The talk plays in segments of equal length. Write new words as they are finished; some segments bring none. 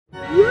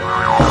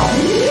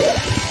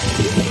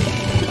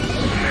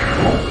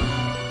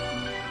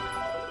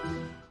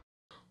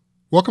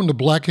Welcome to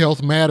Black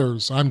Health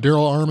Matters. I'm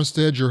Daryl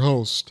Armistead, your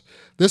host.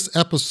 This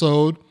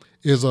episode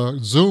is a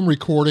Zoom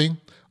recording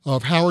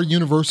of Howard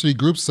University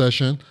group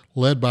session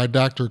led by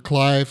Dr.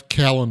 Clive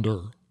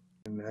Callender.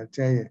 And I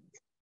tell you,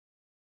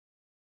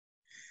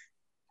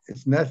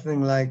 it's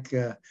nothing like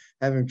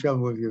having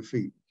trouble with your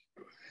feet,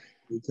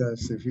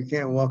 because if you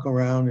can't walk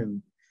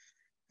around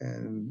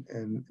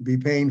and be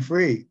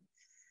pain-free,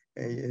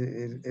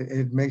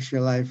 it makes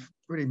your life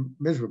pretty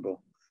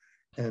miserable.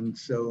 And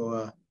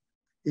so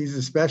he's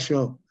a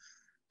special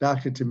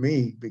doctor to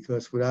me,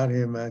 because without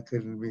him, I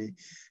couldn't be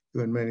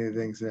doing many of the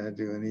things that I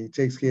do. And he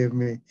takes care of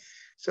me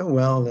so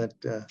well that,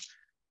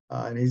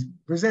 and he's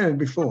presented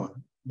before,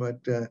 but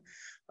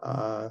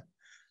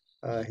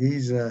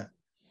he's a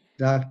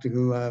doctor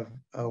who I've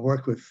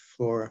worked with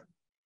for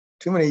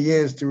too many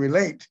years to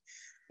relate,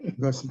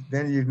 because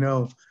then you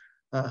know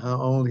how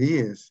old he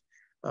is.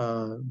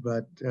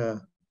 But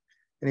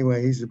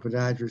anyway, he's a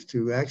podiatrist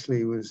who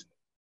actually was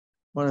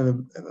one of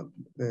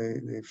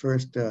the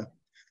first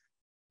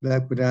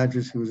Black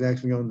podiatrists who was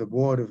actually on the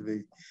board of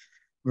the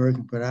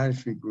American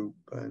Podiatry Group,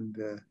 and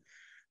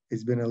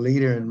he's been a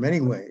leader in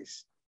many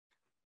ways.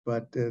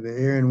 But the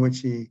area in which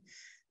he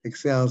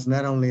excels,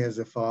 not only as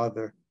a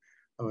father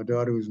of a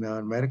daughter who's now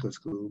in medical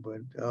school,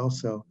 but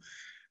also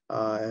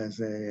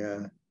as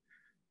a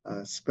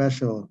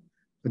special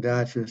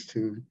podiatrist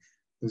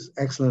who's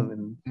excellent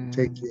and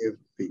take care of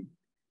feet.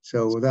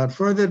 So without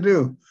further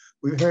ado,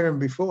 we've heard him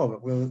before,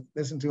 but we'll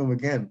listen to him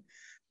again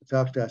to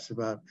talk to us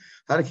about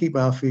how to keep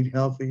our feet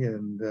healthy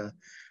and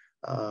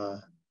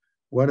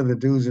what are the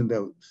do's and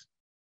don'ts.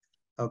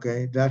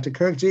 Okay, Dr.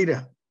 Kirk,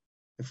 the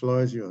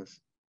floor is yours.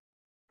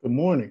 Good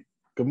morning.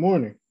 Good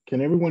morning.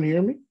 Can everyone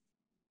hear me?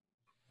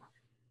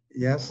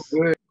 Yes.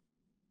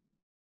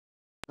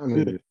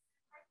 Good.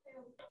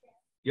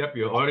 Yep,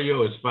 your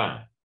audio is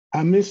fine.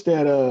 I missed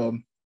that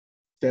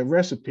that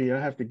recipe. I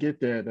have to get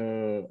that.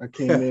 I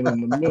came in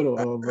the middle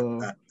of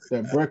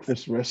that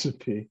breakfast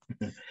recipe.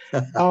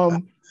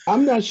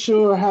 I'm not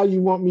sure how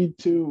you want me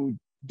to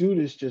do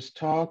this. Just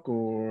talk,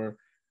 or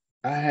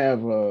I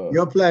have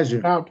your pleasure.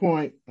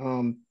 PowerPoint,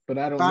 but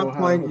I don't know how.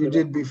 PowerPoint you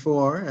did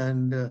before,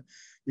 and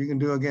you can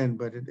do again,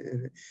 but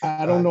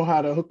I don't know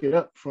how to hook it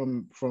up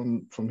from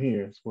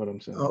here. Is what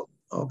I'm saying. Oh,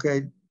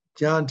 okay,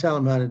 John, tell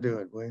him how to do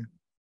it, will you?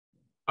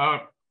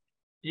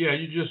 Yeah,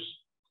 you just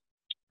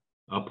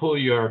pull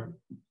your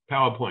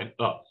PowerPoint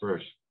up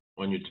first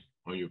on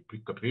your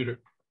computer,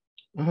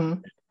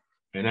 and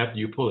after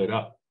you pull it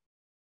up,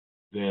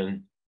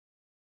 then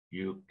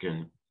you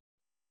can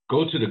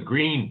go to the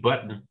green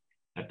button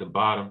at the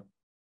bottom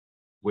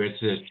where it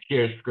says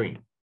Share Screen.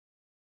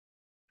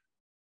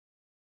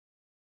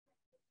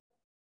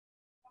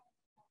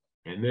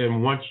 And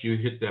then once you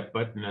hit that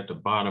button at the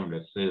bottom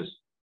that says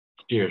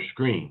Share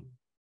Screen,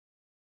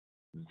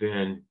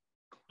 then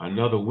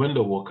another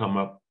window will come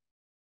up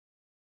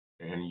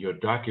and your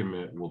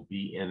document will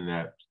be in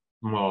that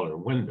smaller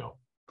window.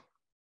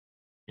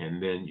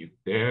 And then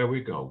there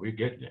we go, we're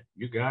getting it.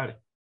 You got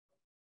it.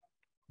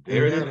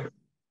 There it is.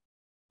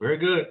 Very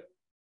good.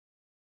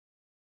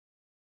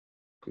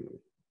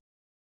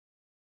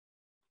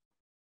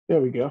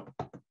 There we go.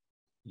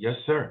 Yes,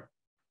 sir.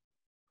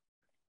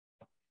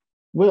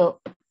 Well,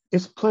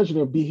 it's a pleasure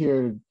to be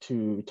here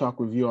to talk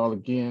with you all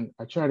again.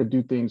 I try to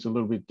do things a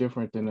little bit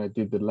different than I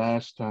did the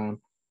last time,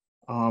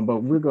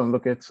 but we're going to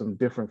look at some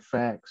different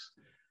facts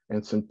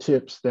and some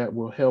tips that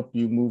will help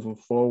you moving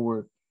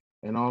forward.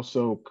 And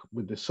also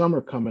with the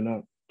summer coming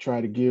up,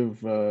 try to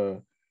give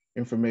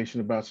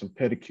information about some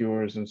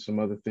pedicures and some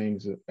other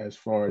things as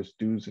far as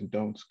do's and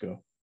don'ts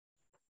go.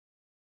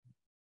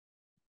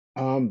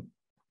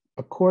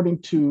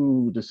 According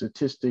to the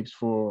statistics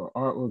for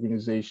our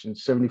organization,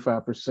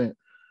 75%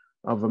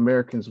 of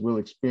Americans will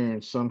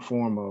experience some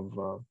form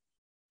of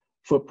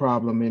foot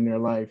problem in their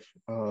life.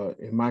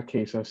 In my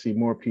case, I see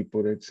more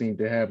people that seem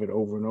to have it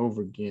over and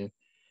over again.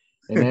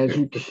 And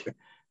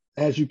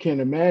as you can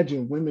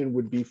imagine, women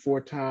would be 4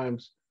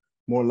 times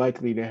more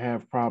likely to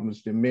have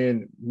problems than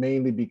men,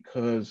 mainly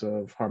because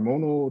of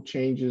hormonal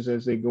changes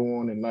as they go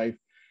on in life,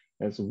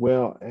 as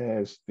well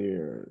as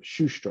their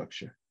shoe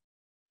structure.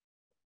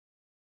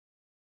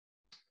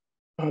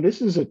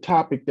 This is a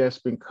topic that's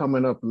been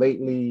coming up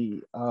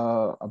lately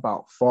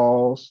about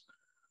falls.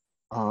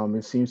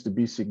 It seems to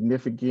be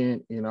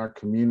significant in our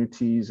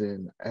communities.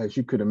 And as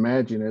you could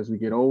imagine, as we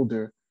get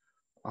older,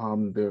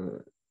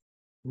 the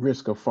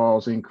risk of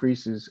falls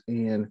increases,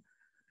 and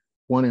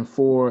 1 in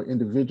 4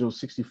 individuals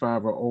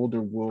 65 or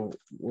older will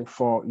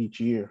fall each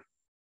year.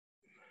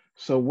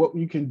 So what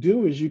you can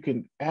do is you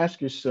can ask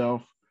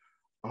yourself,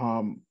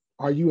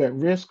 are you at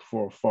risk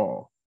for a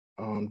fall?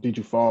 Did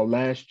you fall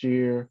last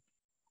year?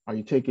 Are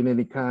you taking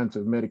any kinds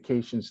of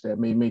medications that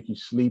may make you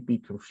sleepy,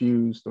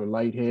 confused, or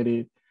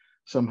lightheaded?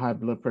 Some high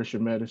blood pressure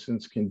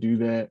medicines can do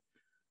that.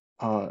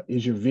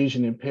 Is your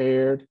vision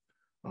impaired?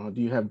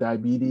 Do you have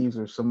diabetes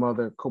or some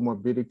other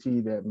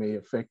comorbidity that may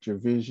affect your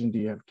vision? Do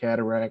you have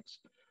cataracts?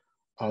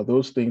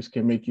 Those things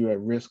can make you at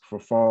risk for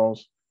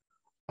falls.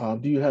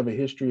 Do you have a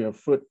history of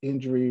foot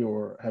injury,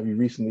 or have you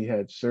recently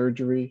had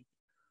surgery?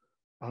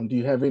 Do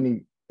you have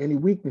any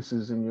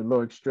weaknesses in your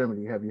lower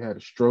extremity? Have you had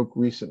a stroke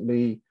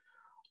recently?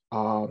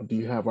 Do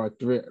you have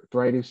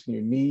arthritis in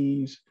your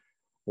knees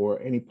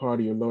or any part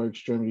of your lower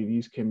extremity?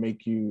 These can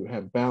make you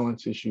have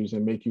balance issues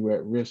and make you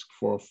at risk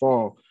for a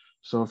fall.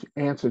 So if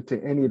the answer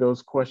to any of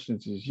those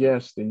questions is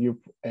yes, then you're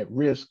at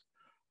risk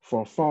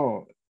for a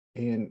fall.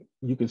 And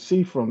you can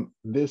see from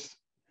this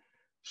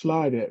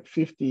slide that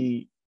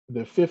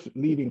the fifth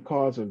leading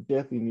cause of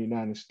death in the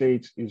United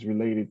States is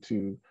related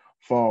to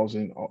falls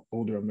in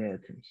older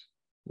Americans,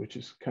 which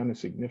is kind of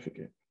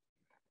significant.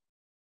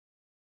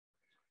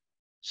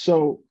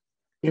 So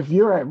if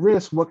you're at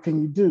risk, what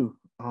can you do?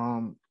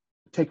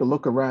 Take a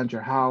look around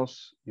your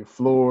house, your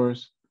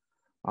floors,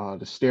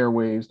 the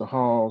stairways, the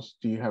halls.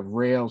 Do you have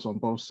rails on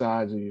both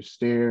sides of your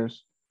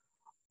stairs?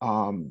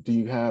 Do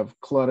you have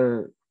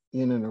clutter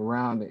in and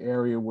around the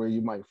area where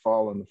you might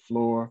fall on the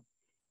floor?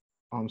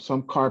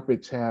 Some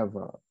carpets have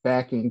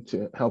backing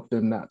to help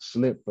them not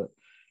slip, but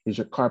is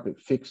your carpet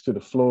fixed to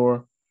the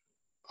floor?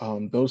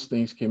 Those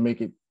things can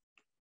make it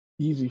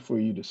easy for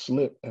you to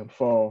slip and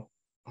fall.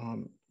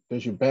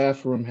 Does your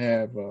bathroom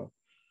have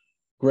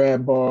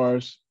grab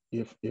bars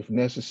if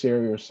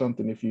necessary, or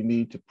something if you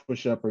need to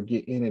push up or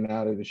get in and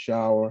out of the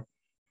shower?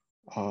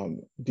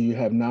 Do you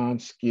have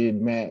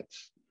non-skid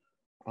mats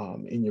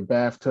in your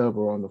bathtub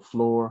or on the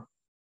floor?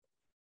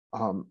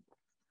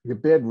 Your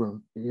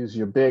bedroom, is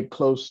your bed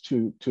close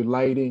to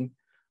lighting?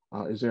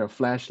 Is there a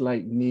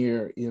flashlight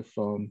near if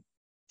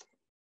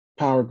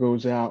power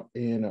goes out?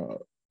 And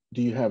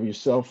do you have your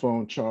cell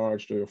phone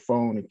charged or your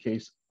phone in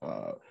case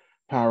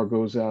power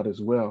goes out as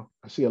well?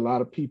 I see a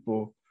lot of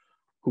people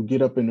who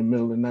get up in the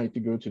middle of the night to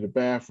go to the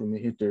bathroom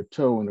and hit their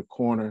toe in the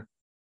corner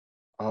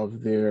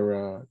of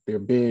their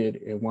bed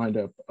and wind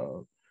up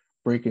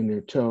breaking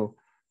their toe.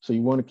 So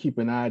you want to keep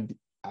a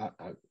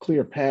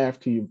clear path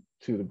to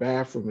the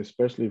bathroom,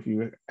 especially if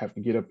you have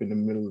to get up in the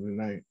middle of the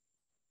night.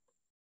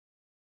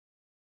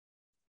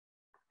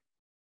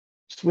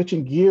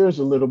 Switching gears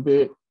a little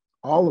bit,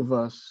 all of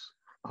us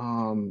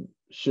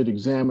should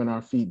examine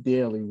our feet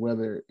daily,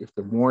 whether if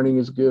the morning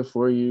is good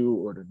for you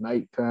or the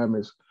nighttime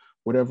is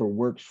whatever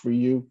works for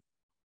you.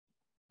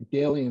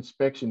 Daily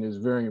inspection is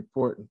very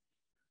important.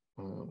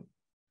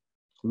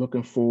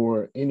 Looking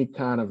for any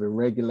kind of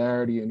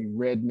irregularity, any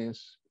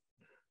redness,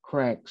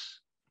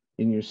 cracks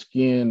in your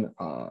skin,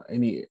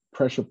 any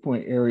pressure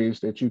point areas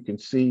that you can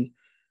see.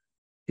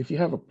 If you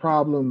have a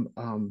problem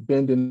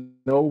bending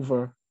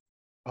over,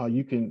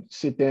 you can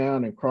sit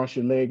down and cross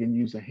your leg and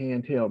use a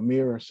handheld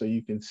mirror so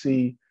you can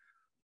see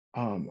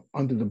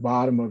under the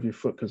bottom of your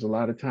foot, because a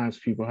lot of times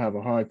people have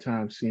a hard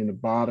time seeing the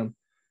bottom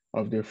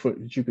of their foot.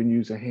 That you can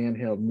use a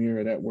handheld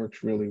mirror that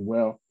works really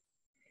well.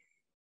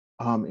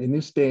 In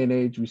this day and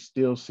age, we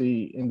still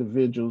see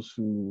individuals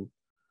who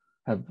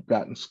have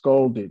gotten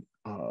scalded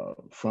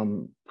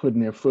from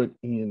putting their foot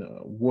in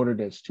water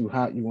that's too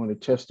hot. You want to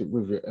test it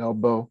with your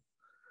elbow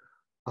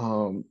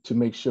to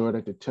make sure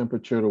that the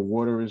temperature of the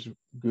water is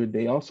good.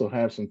 They also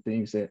have some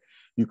things that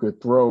you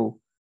could throw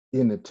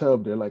in the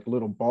tub. They're like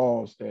little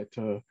balls that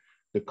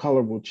the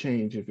color will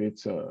change if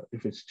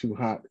it's too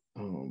hot.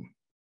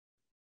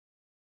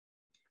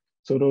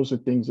 So those are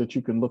things that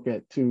you can look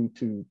at too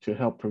to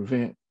help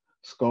prevent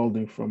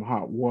scalding from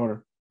hot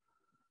water.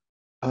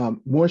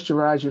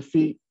 Moisturize your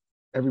feet.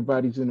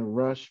 Everybody's in a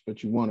rush,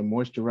 but you want to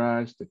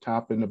moisturize the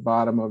top and the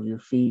bottom of your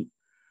feet.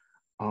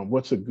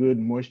 What's a good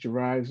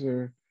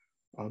moisturizer?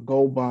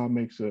 Gold Bond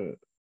makes a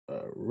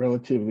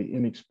relatively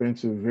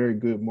inexpensive, very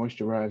good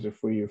moisturizer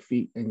for your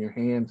feet and your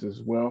hands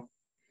as well.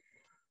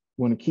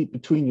 You want to keep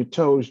between your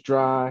toes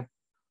dry.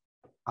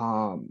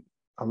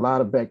 A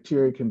lot of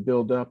bacteria can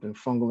build up and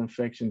fungal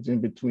infections in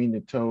between the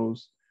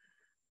toes.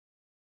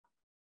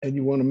 And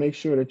you want to make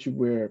sure that you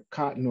wear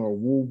cotton or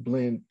wool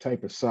blend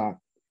type of sock.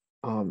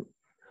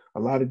 A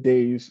lot of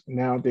days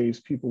nowadays,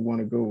 people want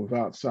to go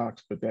without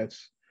socks, but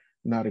that's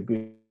not a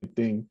good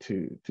thing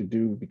to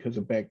do because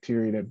of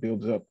bacteria that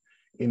builds up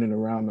in and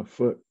around the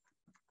foot.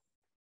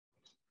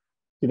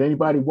 Did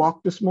anybody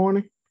walk this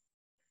morning?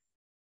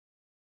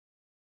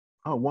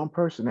 Oh, one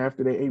person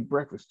after they ate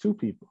breakfast, 2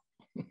 people.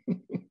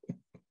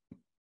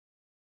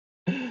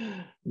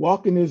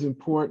 Walking is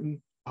important.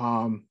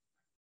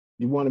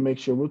 You want to make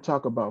sure, we'll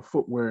talk about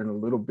footwear in a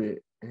little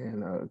bit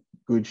and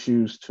good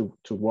shoes to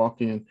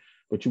walk in,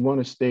 but you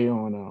want to stay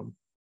on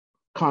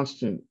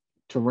constant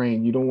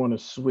terrain. You don't want to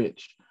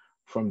switch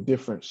from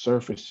different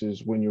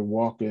surfaces when you're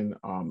walking.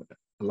 A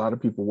lot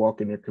of people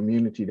walk in their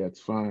community,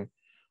 that's fine,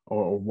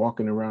 or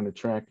walking around the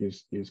track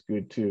is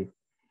good too.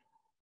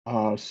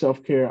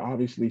 Self-care,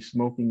 obviously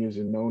smoking is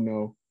a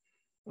no-no.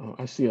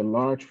 I see a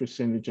large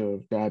percentage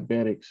of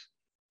diabetics,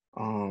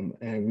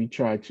 and we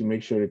try to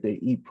make sure that they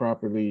eat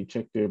properly,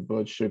 check their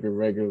blood sugar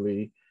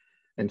regularly.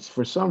 And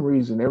for some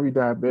reason, every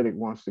diabetic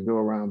wants to go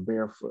around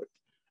barefoot.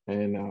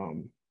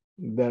 And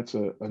that's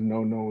a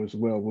no-no as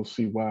well. We'll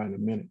see why in a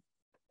minute.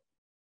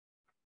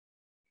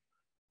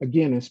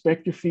 Again,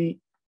 inspect your feet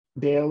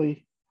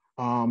daily.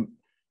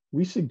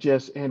 We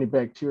suggest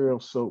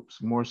antibacterial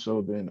soaps more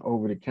so than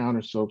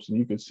over-the-counter soaps. And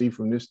you can see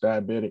from this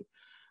diabetic,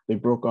 they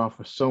broke off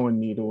a sewing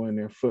needle in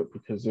their foot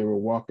because they were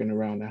walking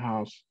around the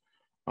house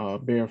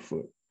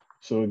barefoot.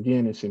 So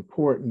again, it's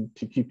important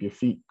to keep your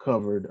feet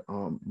covered.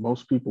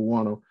 Most people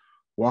want to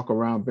walk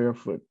around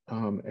barefoot.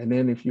 And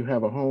then if you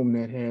have a home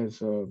that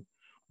has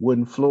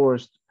wooden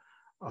floors,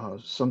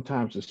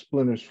 sometimes the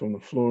splinters from the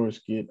floors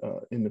get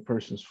in the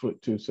person's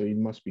foot too. So you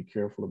must be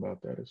careful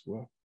about that as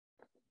well.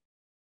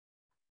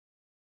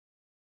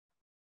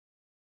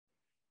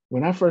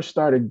 When I first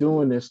started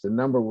doing this, the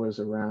number was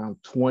around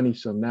 20.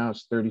 So now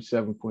it's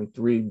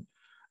 37.3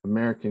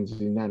 Americans in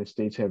the United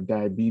States have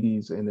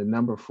diabetes, and the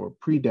number for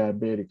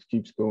pre-diabetics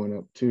keeps going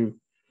up too.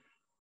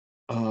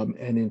 And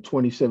in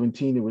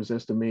 2017, it was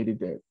estimated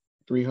that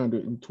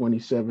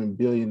 $327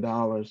 billion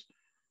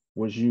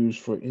was used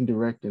for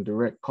indirect and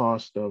direct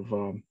cost of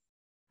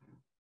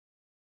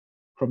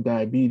from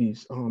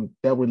diabetes.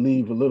 That would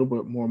leave a little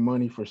bit more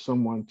money for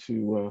someone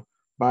to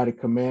buy the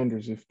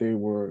Commanders if they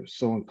were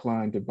so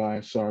inclined to buy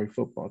a sorry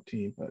football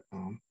team, but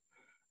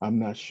I'm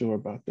not sure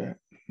about that.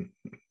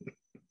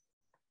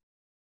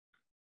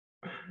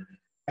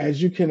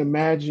 As you can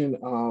imagine,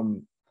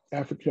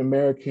 African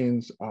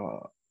Americans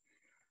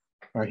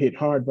are hit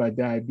hard by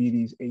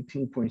diabetes.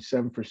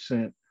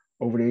 18.7%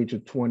 over the age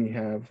of 20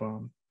 have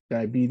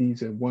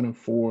diabetes, and 1 in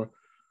 4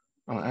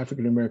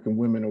 African American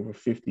women over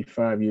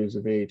 55 years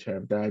of age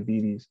have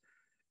diabetes.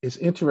 It's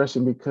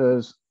interesting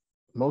because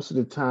most of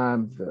the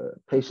time, the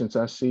patients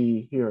I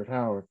see here at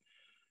Howard,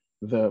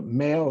 the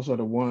males are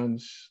the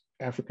ones,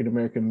 African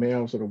American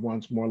males are the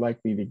ones more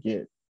likely to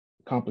get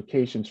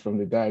complications from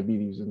the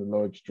diabetes in the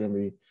lower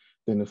extremity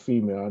than the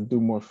female. I do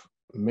more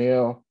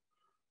male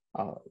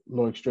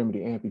lower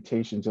extremity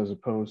amputations as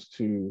opposed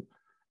to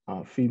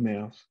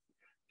females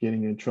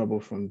getting in trouble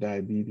from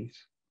diabetes.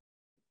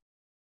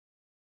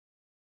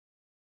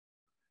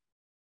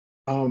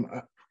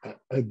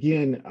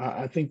 Again,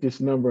 I think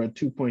this number of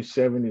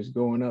 2.7 is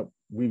going up.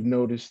 We've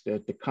noticed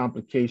that the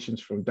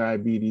complications from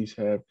diabetes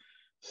have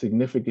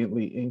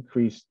significantly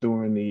increased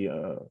during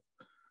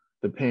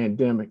the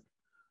pandemic,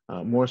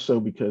 more so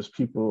because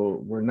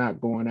people were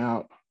not going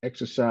out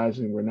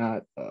exercising,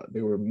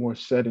 they were more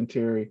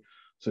sedentary,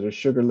 so their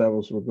sugar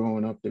levels were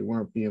going up. They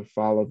weren't being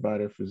followed by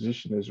their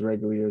physician as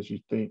regularly as you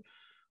think.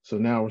 So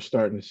now we're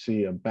starting to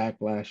see a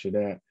backlash of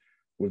that,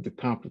 with the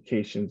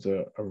complications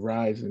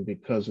arising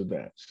because of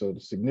that. So the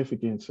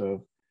significance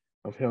of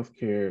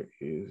healthcare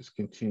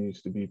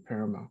continues to be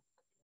paramount.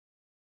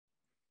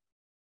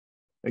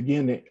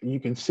 Again, you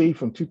can see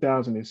from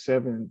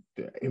 2007,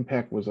 the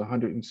impact was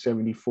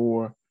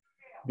 174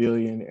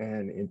 billion,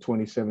 and in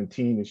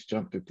 2017, it's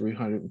jumped to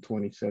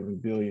 327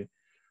 billion.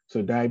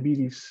 So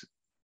diabetes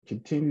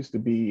continues to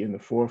be in the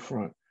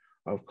forefront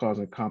of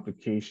causing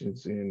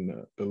complications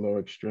in the lower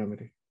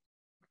extremity.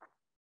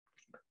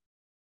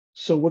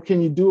 So what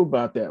can you do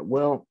about that?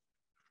 Well,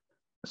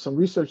 some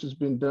research has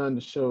been done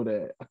to show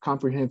that a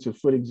comprehensive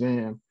foot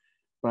exam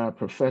by a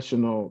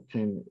professional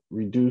can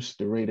reduce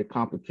the rate of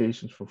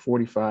complications from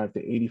 45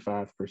 to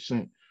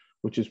 85%,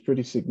 which is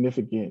pretty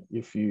significant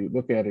if you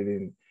look at it.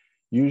 And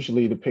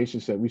usually the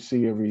patients that we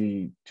see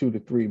every 2 to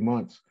 3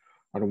 months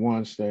are the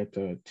ones that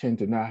tend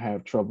to not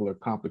have trouble or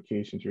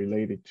complications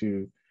related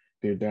to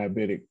their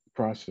diabetic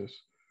process.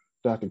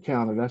 Dr.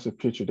 Callender, that's a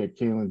picture that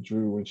Kaylin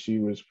drew when she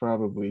was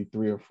probably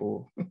 3 or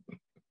 4.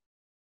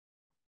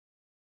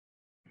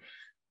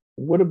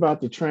 What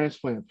about the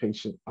transplant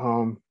patient?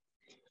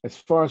 As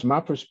far as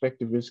my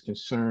perspective is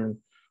concerned,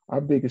 our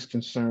biggest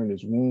concern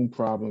is wound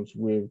problems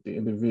with the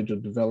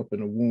individual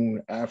developing a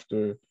wound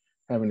after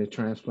having a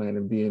transplant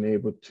and being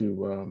able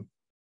to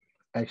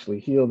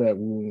actually heal that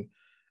wound,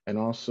 and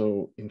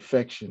also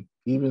infection.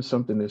 Even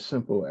something as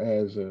simple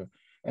as an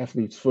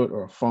athlete's foot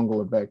or a fungal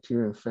or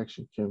bacterial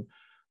infection can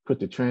put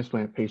the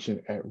transplant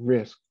patient at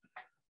risk.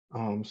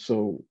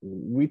 So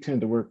we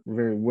tend to work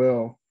very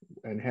well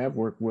and have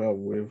worked well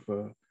with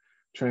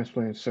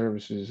transplant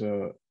services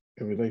in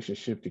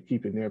relationship to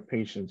keeping their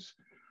patients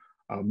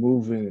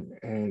moving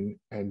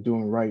and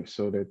doing right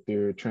so that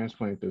their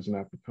transplant does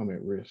not become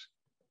at risk.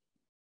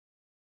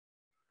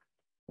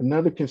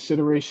 Another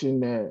consideration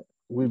that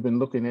we've been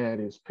looking at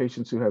is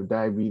patients who have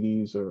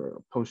diabetes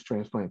or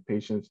post-transplant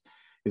patients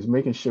is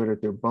making sure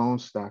that their bone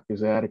stock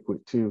is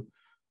adequate too.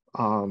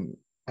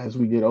 As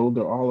we get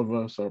older, all of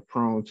us are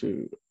prone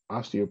to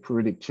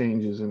osteoporotic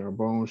changes in our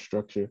bone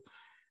structure.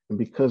 And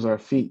because our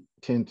feet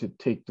tend to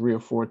take 3 or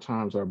 4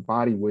 times our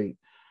body weight,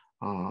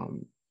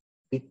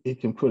 it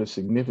can put a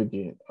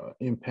significant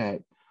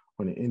impact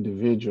on an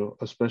individual,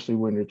 especially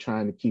when they're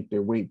trying to keep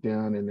their weight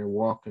down and they're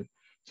walking.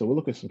 So we'll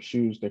look at some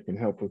shoes that can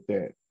help with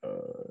that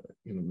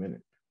in a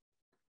minute.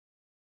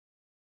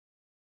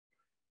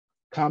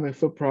 Common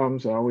foot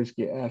problems I always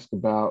get asked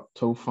about: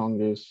 toe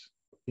fungus,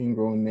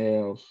 ingrown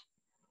nails,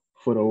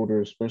 foot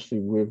odor, especially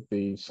with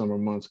the summer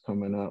months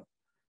coming up.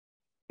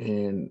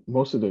 And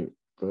most of the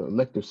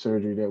elective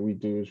surgery that we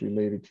do is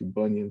related to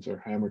bunions or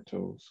hammer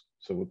toes.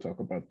 So we'll talk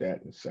about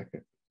that in a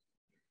second.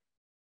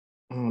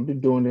 I've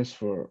been doing this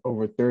for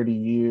over 30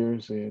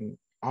 years, and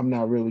I'm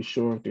not really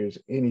sure if there's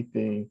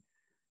anything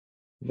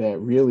that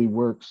really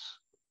works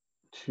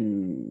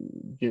to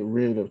get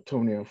rid of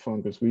toenail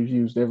fungus. We've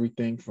used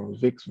everything from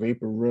Vicks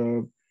Vapor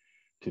Rub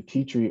to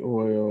tea tree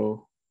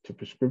oil to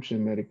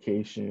prescription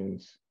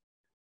medications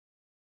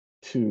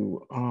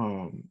to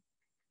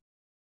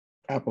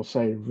apple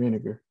cider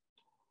vinegar.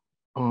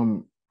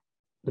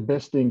 The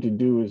best thing to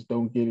do is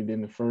don't get it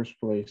in the first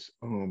place.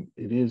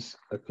 It is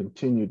a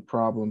continued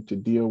problem to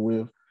deal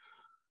with.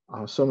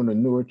 Some of the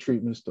newer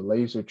treatments, the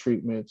laser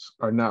treatments,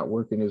 are not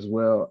working as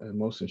well, and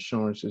most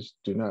insurances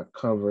do not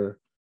cover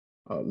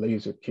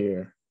laser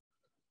care.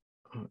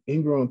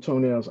 Ingrown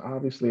toenails,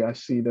 obviously, I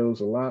see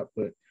those a lot,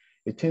 but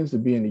it tends to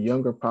be in the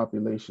younger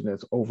population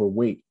that's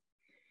overweight.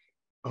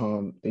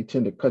 They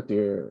tend to cut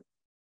their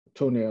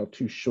toenail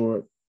too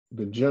short.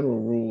 The general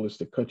rule is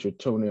to cut your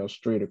toenail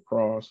straight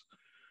across,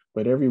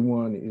 but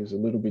everyone is a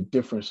little bit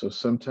different. So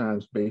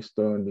sometimes based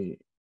on the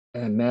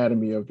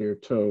anatomy of their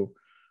toe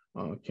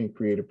can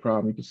create a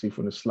problem. You can see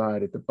from the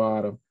slide at the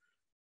bottom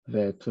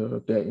that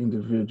that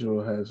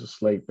individual has a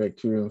slight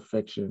bacterial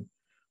infection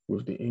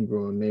with the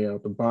ingrown nail.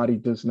 The body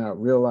does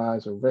not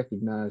realize or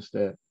recognize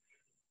that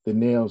the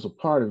nails are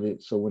part of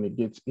it. So when it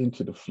gets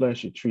into the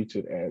flesh, it treats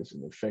it as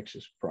an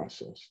infectious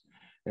process.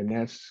 And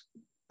that's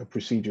a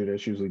procedure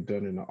that's usually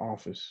done in the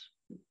office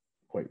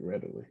quite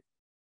readily.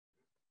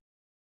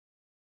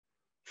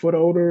 Foot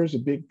odor is a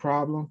big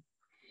problem.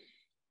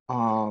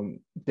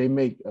 They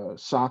make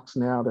socks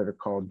now that are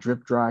called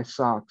drip dry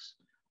socks,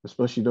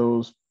 especially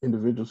those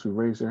individuals who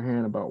raise their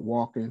hand about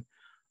walking.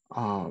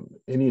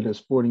 Any of the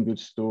sporting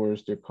goods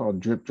stores, they're called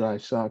drip dry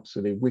socks.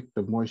 So they wick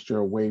the moisture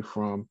away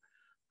from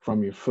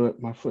your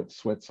foot. My foot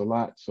sweats a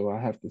lot, so I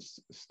have to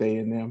stay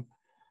in them.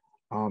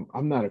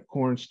 I'm not a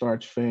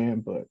cornstarch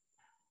fan, but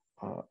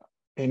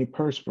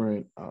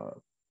antiperspirant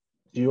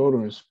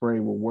deodorant spray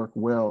will work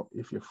well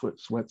if your foot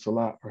sweats a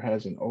lot or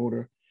has an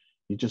odor.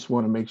 You just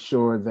want to make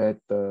sure that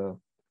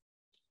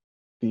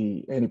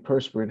the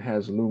antiperspirant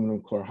has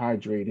aluminum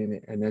chlorhydrate in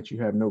it and that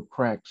you have no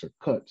cracks or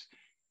cuts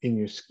in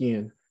your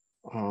skin.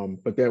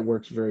 But that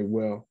works very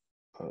well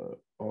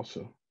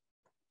also.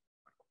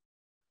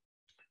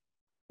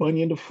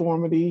 Bunion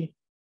deformity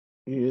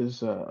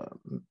is,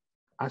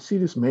 I see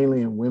this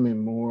mainly in women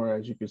more,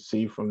 as you can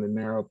see from the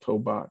narrow toe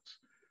box.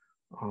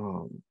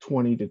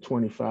 20 to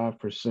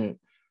 25%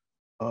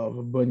 of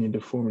a bunion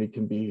deformity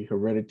can be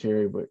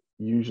hereditary, but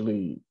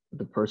usually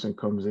the person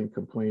comes in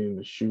complaining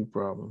of shoe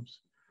problems.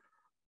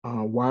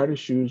 Wider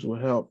shoes will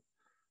help.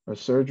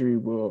 Surgery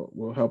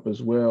will help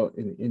as well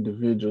in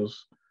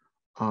individuals,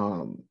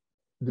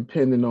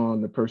 depending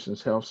on the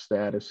person's health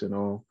status and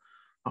all.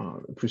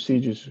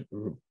 Procedures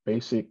are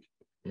basic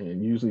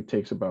and usually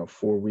takes about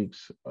 4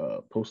 weeks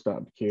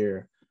post-op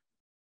care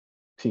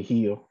to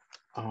heal.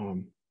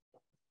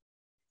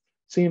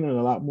 Seeing it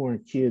a lot more in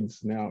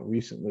kids now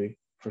recently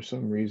for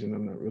some reason.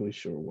 I'm not really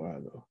sure why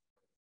though.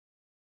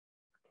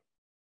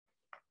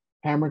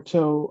 Hammer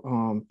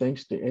toe,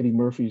 thanks to Eddie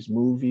Murphy's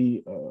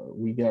movie,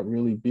 we got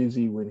really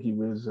busy when he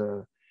was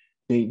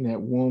dating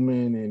that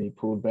woman and he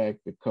pulled back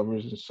the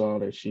covers and saw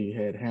that she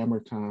had hammer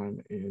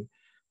time. And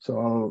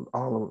so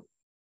all of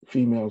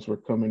females were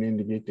coming in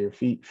to get their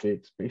feet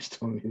fixed based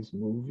on his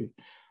movie.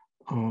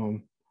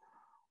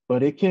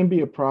 But it can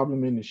be a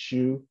problem in the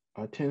shoe.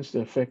 Tends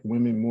to affect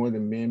women more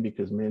than men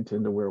because men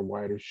tend to wear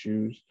wider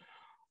shoes.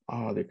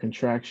 The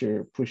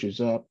contracture pushes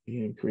up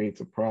and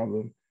creates a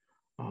problem.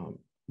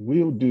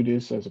 We'll do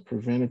this as a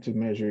preventative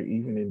measure,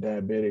 even in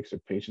diabetics or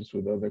patients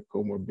with other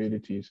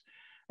comorbidities,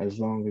 as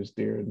long as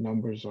their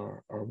numbers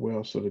are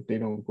well, so that they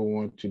don't go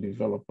on to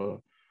develop a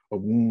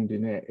wound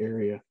in that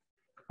area.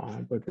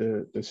 But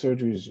the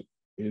surgery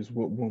is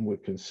what one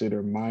would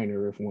consider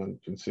minor if one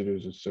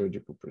considers a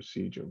surgical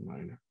procedure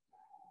minor.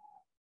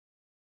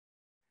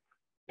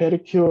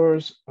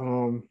 Pedicures,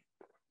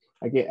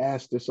 I get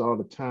asked this all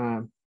the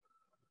time.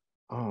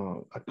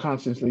 I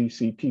constantly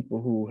see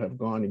people who have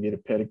gone to get a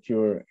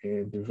pedicure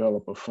and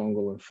develop a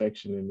fungal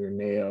infection in their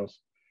nails.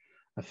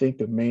 I think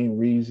the main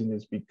reason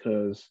is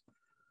because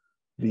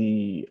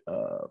the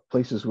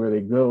places where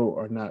they go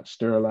are not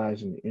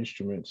sterilizing the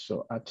instruments.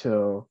 So I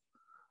tell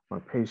my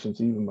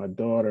patients, even my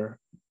daughter,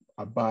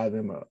 I buy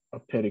them a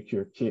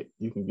pedicure kit.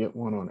 You can get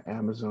one on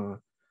Amazon.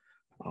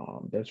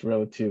 That's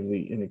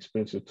relatively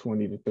inexpensive,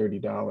 $20 to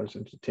 $30,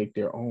 and to take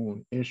their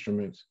own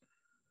instruments,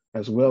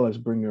 as well as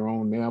bring your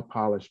own nail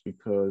polish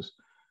because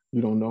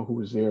you don't know who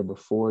was there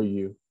before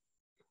you.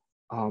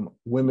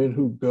 Women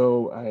who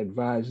go, I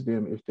advise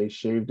them if they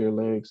shave their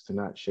legs to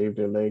not shave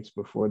their legs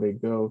before they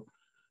go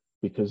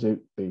because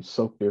they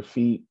soak their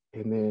feet.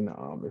 And then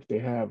if they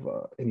have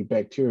any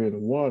bacteria in the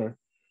water,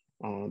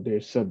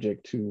 they're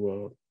subject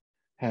to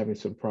having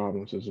some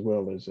problems as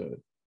well as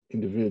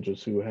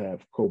individuals who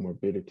have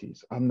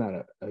comorbidities. I'm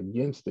not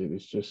against it.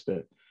 It's just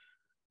that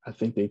I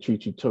think they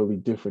treat you totally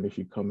different if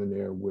you come in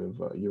there with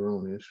your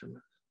own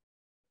instruments.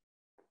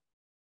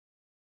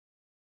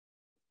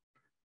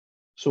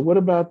 So what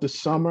about the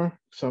summer?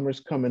 Summer's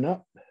coming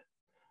up.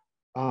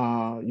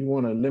 You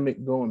want to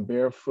limit going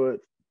barefoot.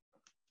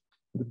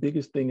 The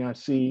biggest thing I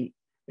see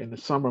in the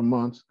summer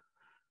months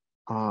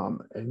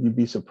And you'd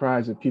be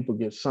surprised if people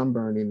get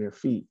sunburn in their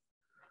feet.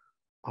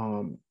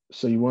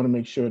 So you want to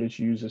make sure that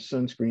you use a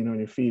sunscreen on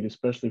your feet,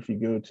 especially if you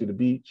go to the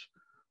beach,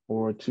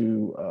 or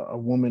to a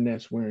woman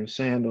that's wearing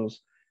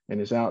sandals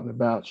and is out and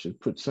about should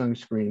put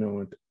sunscreen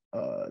on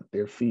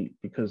their feet,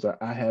 because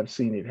I have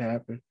seen it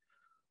happen.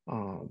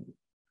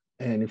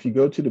 And if you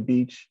go to the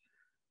beach,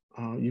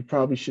 you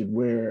probably should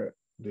wear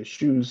the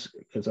shoes,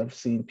 because I've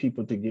seen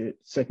people to get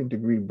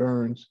second-degree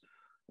burns,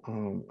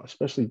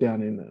 especially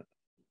down in the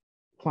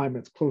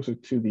climates closer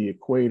to the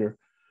equator,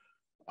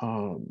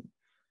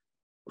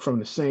 from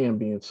the sand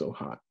being so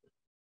hot.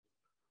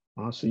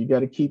 So you got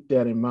to keep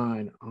that in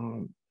mind.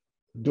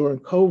 During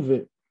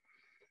COVID,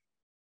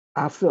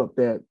 I felt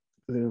that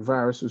the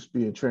virus was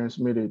being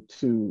transmitted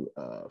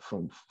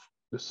from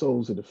the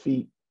soles of the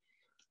feet.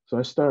 So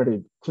I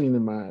started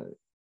cleaning my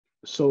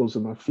soles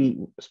of my feet,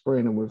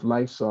 spraying them with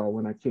Lysol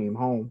when I came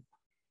home.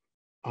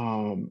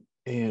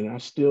 And I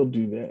still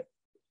do that,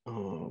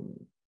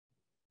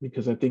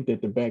 because I think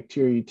that the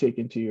bacteria you take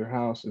into your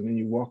house and then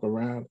you walk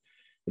around,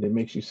 and it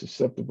makes you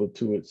susceptible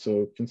to it.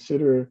 So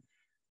consider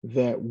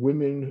that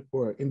women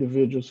or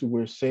individuals who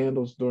wear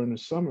sandals during the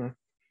summer,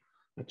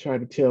 I try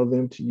to tell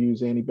them to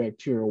use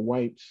antibacterial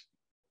wipes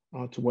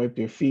to wipe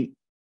their feet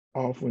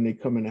off when they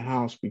come in the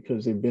house,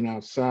 because they've been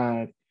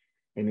outside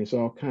and there's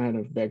all kind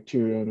of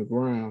bacteria on the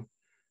ground.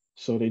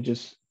 So they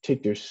just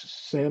take their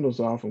sandals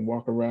off and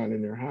walk around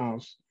in their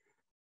house.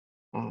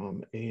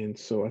 And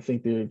so I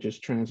think they're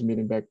just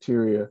transmitting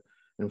bacteria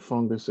and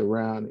fungus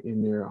around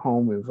in their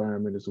home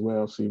environment as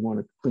well. So you want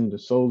to clean the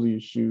soles of your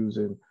shoes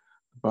and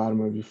the bottom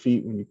of your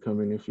feet when you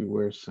come in if you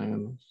wear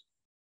sandals.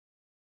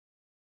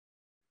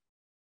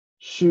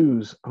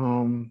 Shoes.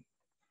 I'm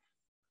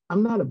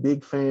not a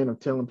big fan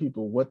of telling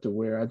people what to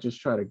wear. I just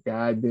try to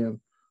guide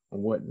them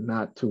on what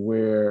not to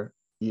wear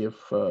if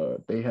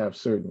they have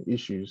certain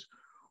issues.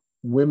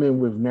 Women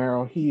with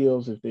narrow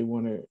heels, if they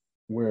want to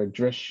wear a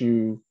dress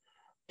shoe,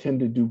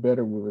 tend to do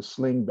better with a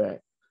slingback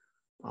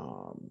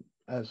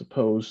as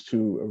opposed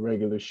to a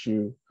regular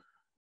shoe.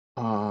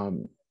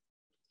 I'm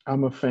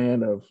a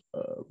fan of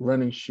a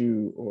running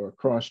shoe or a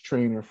cross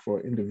trainer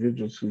for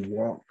individuals who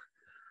walk.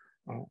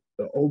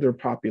 The older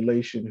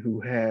population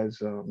who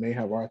may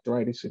have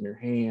arthritis in their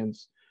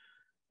hands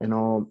and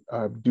all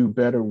do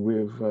better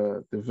with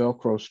the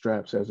Velcro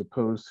straps as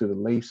opposed to the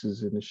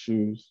laces in the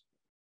shoes.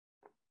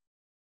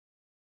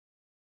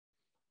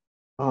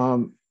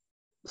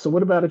 So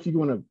what about if you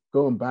want to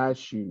go and buy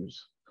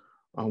shoes?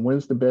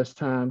 When's the best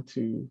time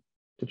to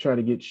try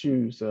to get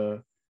shoes?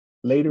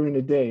 Later in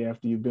the day,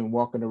 after you've been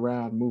walking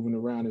around, moving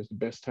around, is the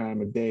best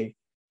time of day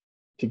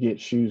to get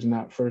shoes,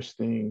 not first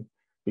thing,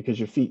 because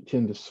your feet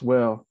tend to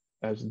swell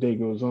as the day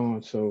goes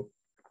on. So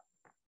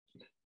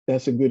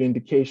that's a good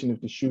indication. If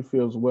the shoe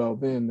feels well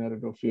then, that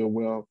it'll feel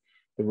well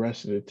the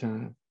rest of the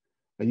time.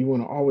 You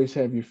want to always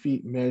have your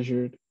feet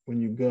measured when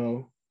you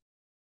go,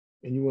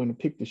 and you want to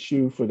pick the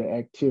shoe for the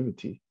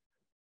activity.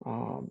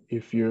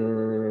 If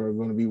you're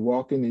going to be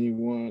walking, then you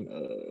want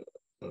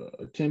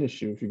a tennis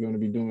shoe. If you're going to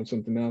be doing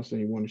something else, then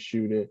you want a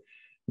shoe that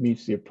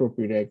meets the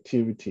appropriate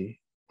activity.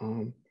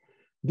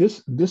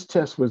 This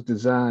test was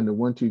designed, the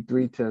 1, 2,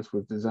 3 test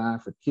was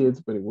designed for kids,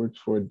 but it works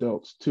for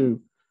adults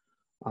too.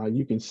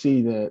 You can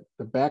see that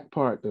the back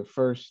part, the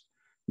first,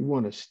 you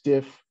want a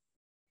stiff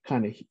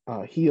kind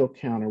of heel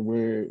counter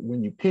where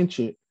when you pinch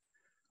it,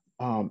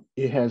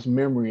 it has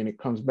memory and it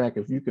comes back.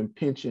 If you can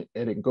pinch it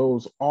and it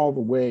goes all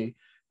the way,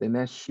 then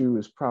that shoe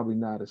is probably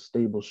not a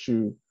stable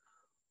shoe.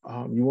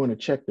 You want to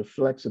check the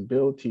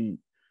flexibility.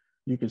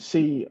 You can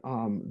see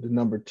the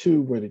number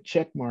 2 where the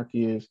check mark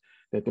is,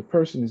 that the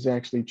person is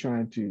actually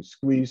trying to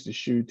squeeze the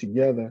shoe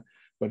together,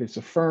 but it's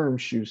a firm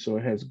shoe, so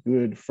it has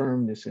good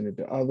firmness in it.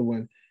 The other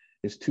one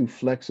is too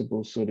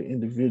flexible, so the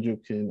individual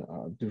can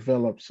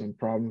develop some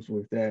problems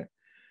with that.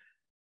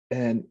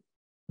 And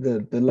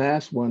the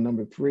last one,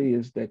 number 3,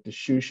 is that the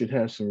shoe should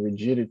have some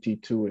rigidity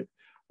to it,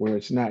 where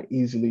it's not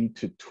easily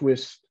to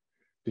twist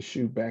the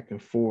shoe back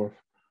and forth.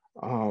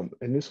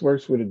 And this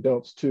works with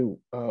adults too.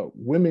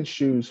 Women's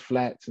shoes,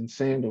 flats, and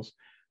sandals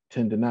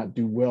tend to not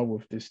do well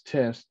with this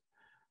test.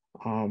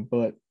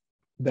 But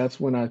that's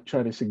when I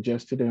try to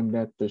suggest to them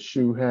that the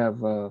shoe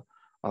have a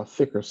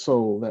thicker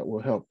sole that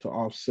will help to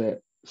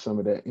offset some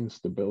of that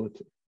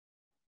instability.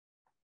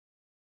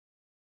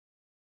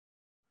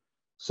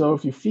 So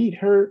if your feet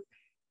hurt,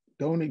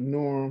 don't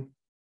ignore them.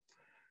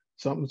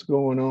 Something's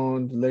going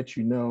on to let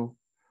you know.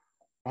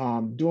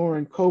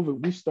 During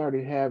COVID, we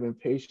started having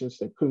patients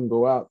that couldn't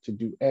go out to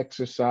do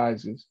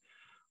exercises.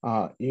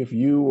 If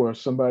you or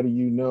somebody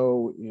you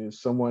know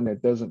is someone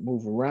that doesn't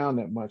move around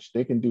that much,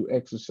 they can do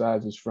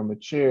exercises from a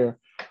chair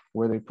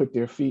where they put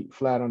their feet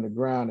flat on the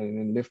ground and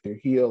then lift their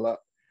heel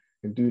up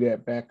and do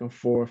that back and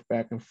forth,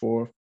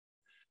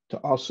 to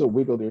also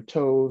wiggle their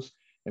toes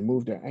and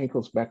move their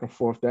ankles back and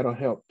forth. That'll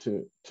help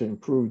to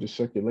improve the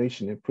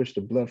circulation and push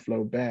the blood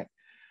flow back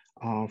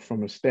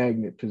from a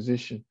stagnant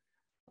position.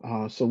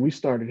 So we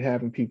started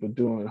having people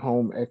doing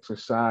home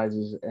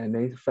exercises, and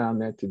they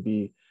found that to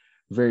be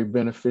very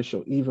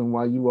beneficial. Even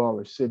while you all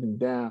are sitting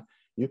down,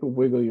 you can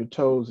wiggle your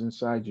toes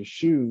inside your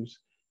shoes,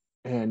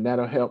 and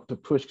that'll help to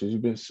push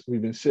because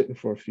we've been sitting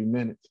for a few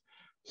minutes.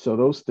 So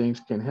those things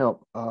can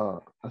help,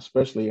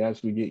 especially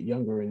as we get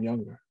younger and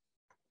younger.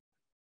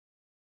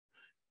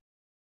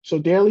 So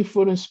daily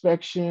foot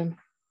inspection.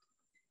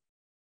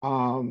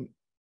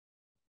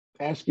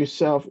 Ask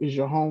yourself, is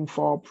your home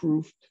fall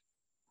proofed?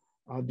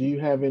 Do you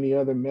have any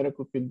other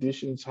medical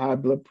conditions, high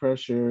blood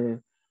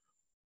pressure,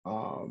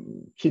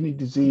 kidney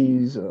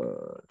disease,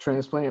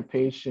 transplant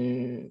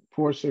patient,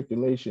 poor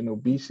circulation,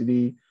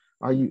 obesity?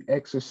 Are you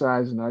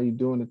exercising? Are you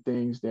doing the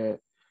things that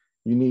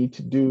you need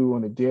to do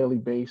on a daily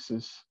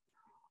basis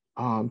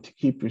to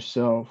keep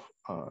yourself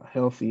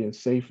healthy and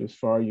safe as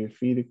far as your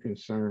feet are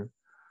concerned?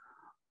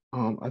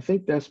 I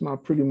think that's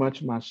pretty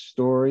much my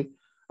story.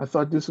 I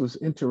thought this was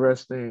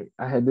interesting.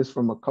 I had this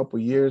from a couple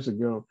years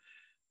ago.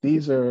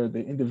 These are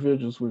the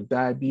individuals with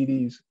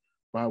diabetes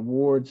by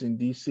wards in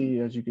DC.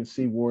 As you can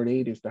see, Ward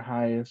 8 is the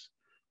highest,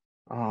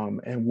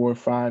 and Ward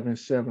 5 and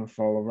 7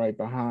 follow right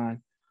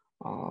behind,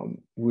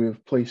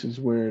 with places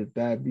where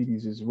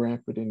diabetes is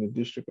rampant in the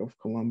District of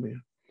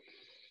Columbia.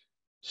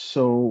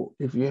 So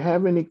if you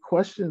have any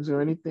questions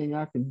or anything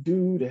I can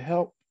do to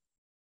help,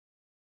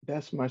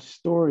 that's my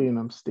story and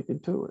I'm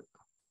sticking to it.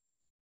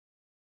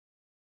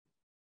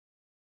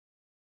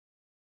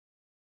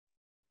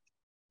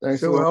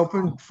 Thanks. So we're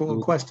open for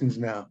questions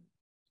now.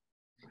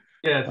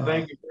 Yeah,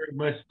 thank you very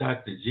much,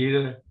 Dr.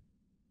 Jeter.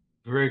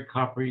 Very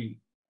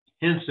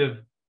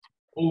comprehensive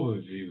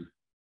overview.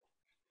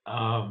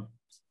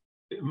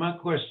 My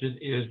question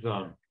is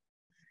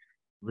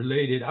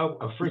related.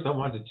 First, I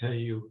wanted to tell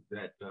you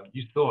that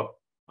you saw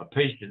a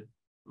patient,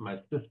 my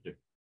sister,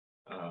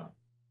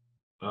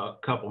 a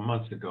couple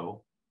months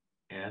ago,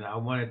 and I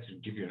wanted to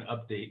give you an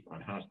update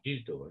on how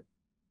she's doing.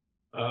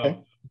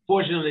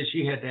 Fortunately,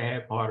 she had to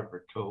have part of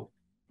her toe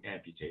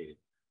amputated.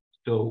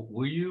 So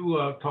will you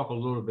talk a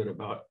little bit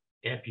about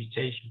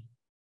amputation?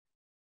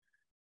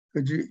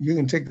 Could you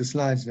can take the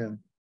slides down.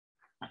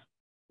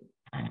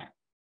 I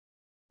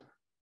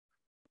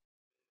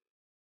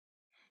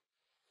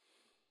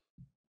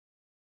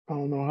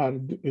don't know how to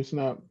do, it's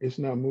not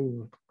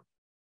moving.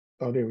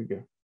 Oh, there we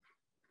go.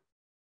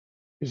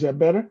 Is that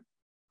better?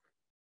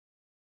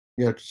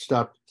 You have to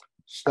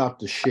stop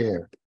the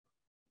share.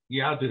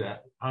 Yeah, I'll do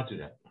that.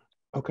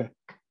 Okay.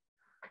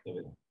 There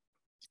we go.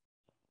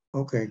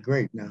 Okay,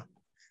 great. Now,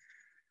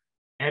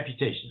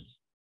 amputations,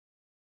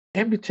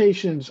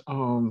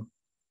 from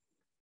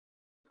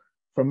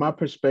my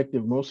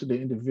perspective, most of the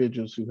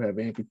individuals who have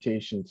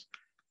amputations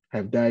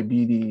have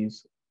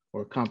diabetes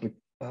or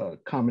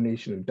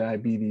combination of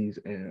diabetes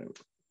and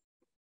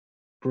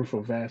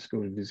peripheral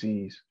vascular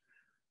disease.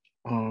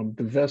 The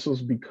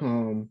vessels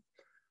become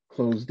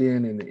closed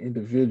in, and the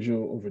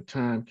individual over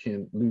time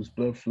can lose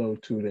blood flow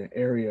to the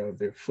area of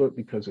their foot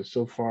because it's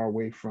so far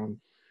away from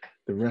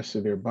the rest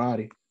of their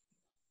body.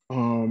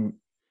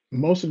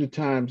 Most of the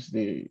times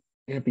the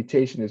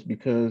amputation is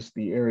because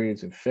the area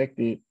is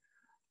infected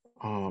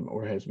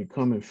or has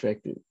become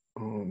infected.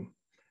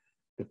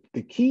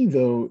 The key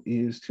though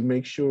is to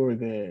make sure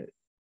that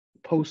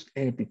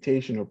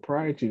post-amputation or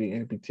prior to the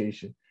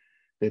amputation,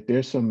 that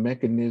there's some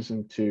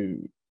mechanism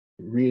to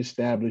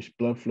reestablish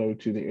blood flow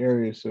to the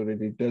area so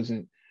that it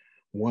doesn't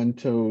one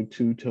toe,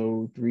 two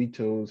toe, three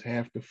toes,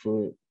 half the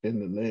foot, then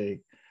the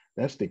leg.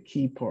 That's the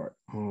key part.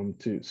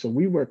 So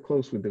we work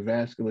close with the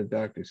vascular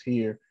doctors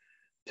here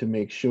to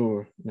make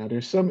sure. Now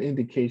there's some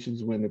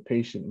indications when the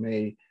patient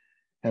may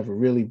have a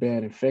really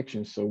bad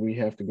infection, so we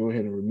have to go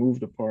ahead and remove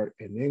the part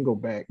and then go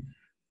back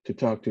to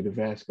talk to the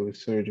vascular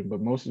surgeon.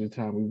 But most of the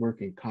time we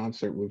work in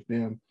concert with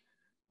them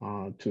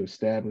to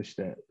establish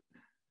that.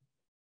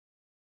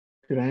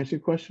 Did I answer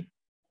your question?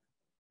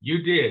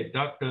 You did,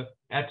 Dr.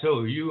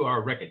 Atto, you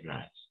are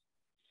recognized.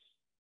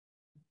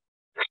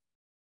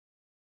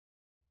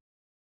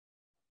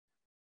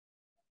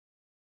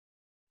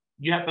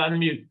 You have to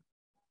unmute.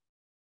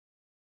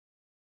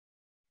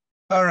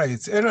 All right.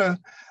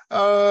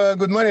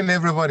 Good morning,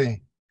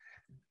 everybody.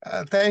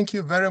 Thank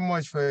you very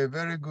much for a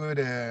very good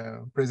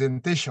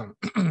presentation.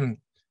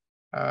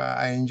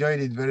 I enjoyed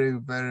it very,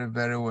 very,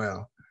 very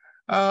well.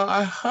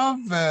 I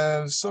have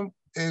a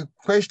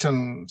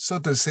question, so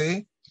to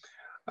say.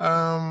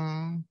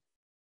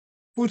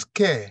 Foot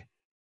care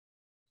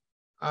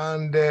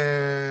and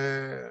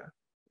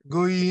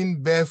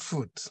going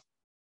barefoot,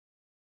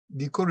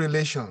 the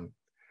correlation.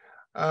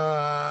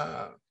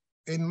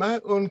 In my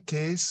own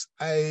case,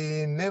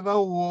 I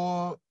never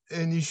wore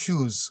any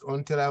shoes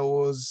until I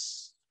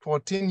was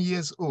 14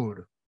 years old.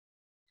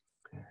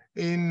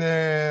 In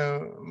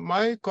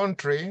my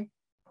country,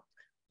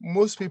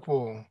 most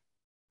people,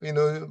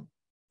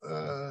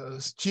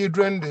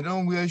 children, they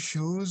don't wear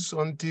shoes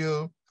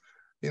until,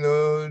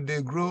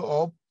 they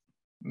grow up,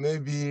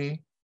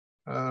 maybe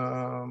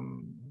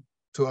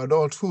to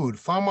adulthood.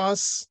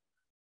 Farmers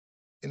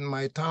in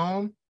my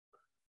town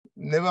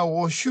never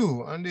wore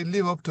shoe, and they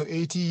live up to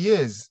 80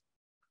 years.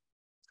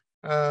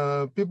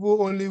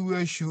 People only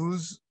wear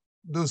shoes,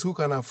 those who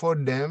can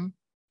afford them,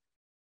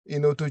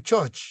 to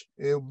church.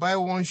 They buy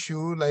one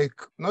shoe, like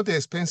not an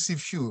expensive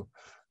shoe,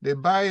 they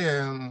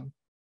buy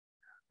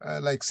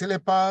like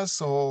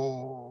slippers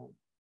or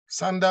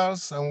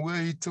sandals and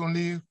wear it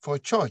only for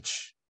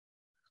church.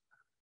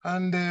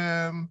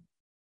 And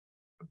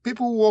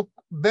people walk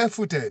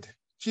barefooted.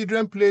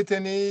 Children play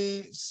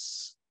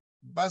tennis,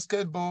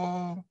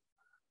 basketball,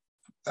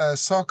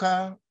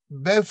 soccer,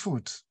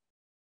 barefoot.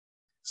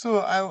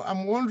 So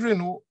I'm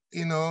wondering,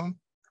 you know,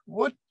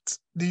 what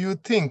do you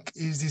think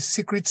is the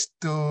secret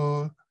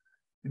to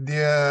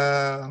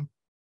their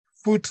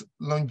foot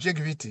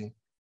longevity?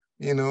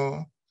 You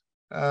know,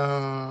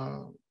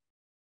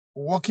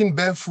 walking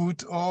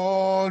barefoot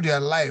all their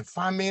life,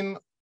 farming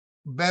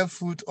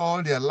barefoot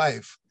all their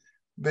life,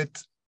 but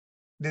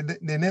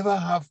they never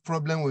have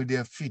problem with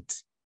their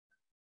feet.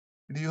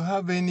 Do you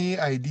have any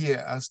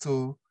idea as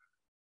to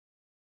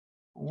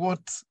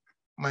what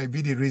might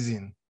be the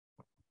reason?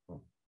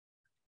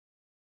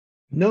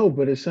 No,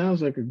 but it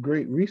sounds like a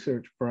great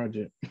research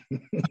project.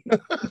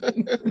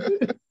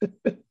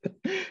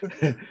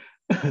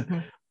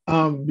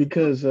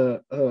 Because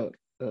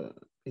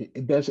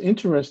that's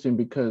interesting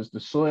because the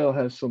soil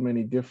has so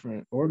many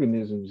different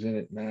organisms in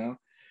it now.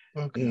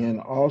 Okay. And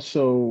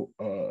also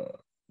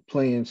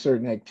playing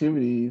certain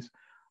activities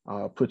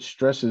put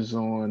stresses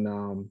on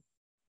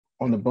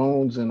the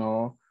bones and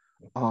all.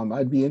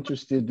 I'd be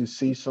interested to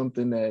see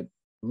something that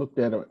looked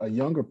at a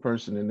younger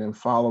person and then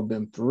followed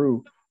them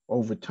through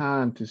over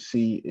time to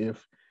see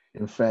if,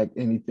 in fact,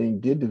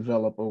 anything did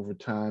develop over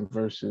time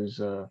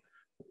versus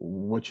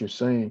what you're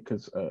saying,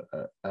 because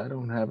I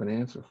don't have an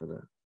answer for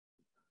that.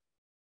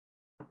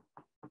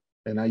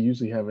 And I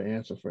usually have an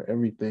answer for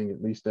everything.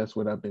 At least that's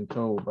what I've been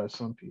told by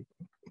some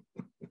people.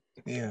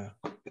 Yeah.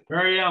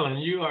 Mary Ellen,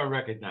 you are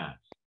recognized.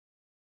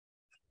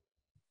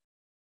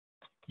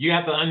 You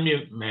have to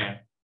unmute, ma'am.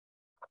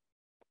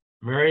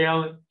 Mary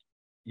Ellen,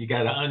 you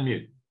got to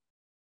unmute.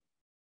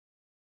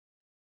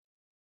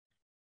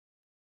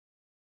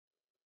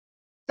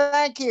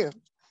 Thank you.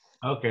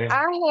 Okay.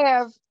 I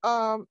have,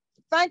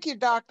 thank you,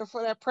 doctor,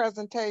 for that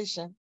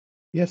presentation.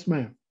 Yes,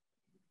 ma'am.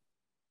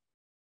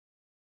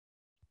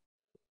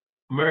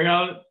 Mary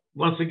Ellen,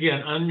 once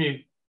again,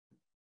 unmute.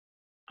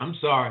 I'm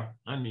sorry,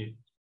 unmute.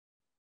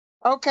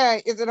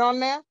 Okay, is it on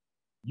there?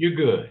 You're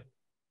good.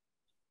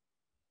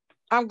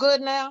 I'm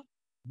good now?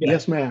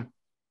 Yes, ma'am.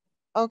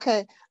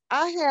 Okay,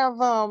 I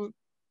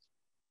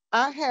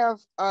have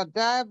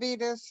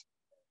diabetes,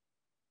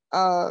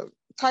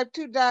 type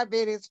 2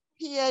 diabetes,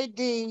 PAD,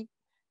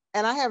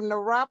 and I have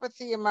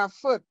neuropathy in my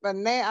foot, but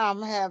now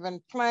I'm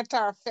having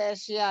plantar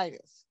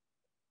fasciitis.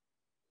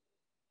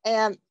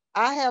 And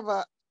I have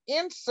an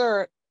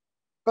insert,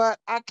 but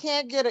I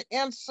can't get an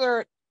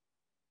insert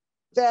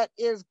that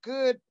is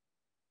good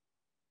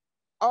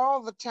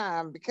all the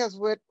time, because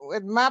with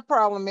my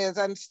problem is,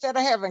 instead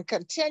of having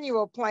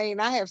continual pain,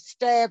 I have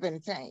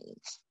stabbing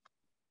pains.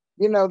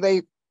 You know,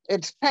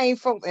 it's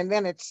painful and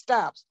then it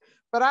stops.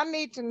 But I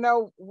need to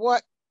know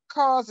what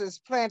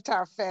causes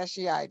plantar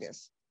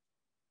fasciitis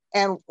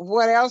and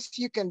what else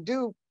you can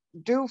do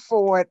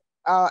for it,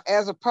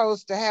 as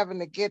opposed to having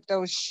to get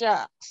those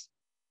shots.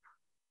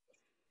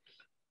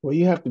 Well,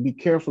 you have to be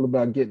careful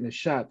about getting the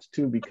shots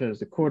too, because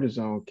the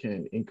cortisone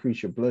can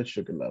increase your blood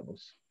sugar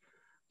levels.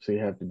 So you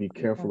have to be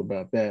careful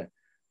about that.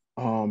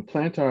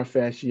 Plantar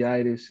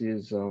fasciitis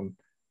is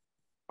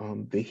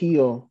the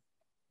heel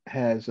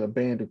has a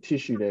band of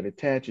tissue that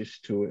attaches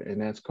to it, and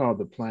that's called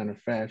the plantar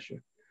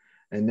fascia.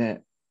 And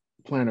that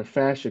plantar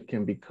fascia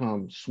can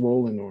become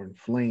swollen or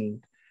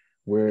inflamed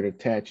where it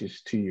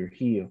attaches to your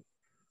heel.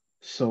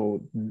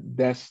 So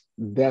that's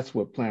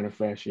what plantar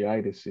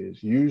fasciitis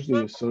is,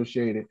 usually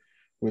associated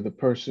with a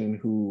person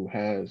who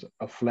has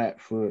a flat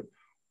foot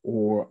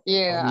or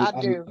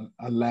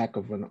a lack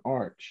of an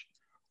arch.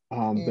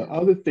 The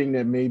other thing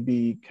that may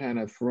be kind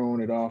of throwing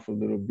it off a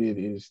little bit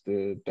is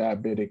the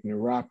diabetic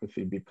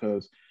neuropathy,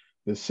 because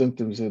the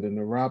symptoms of the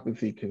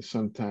neuropathy can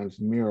sometimes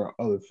mirror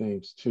other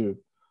things too.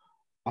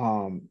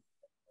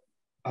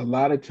 A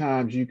lot of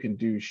times you can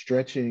do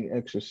stretching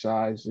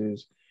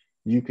exercises.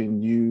 You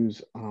can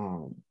use,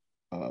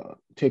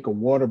 take a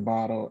water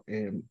bottle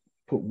and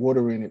put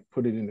water in it,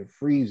 put it in the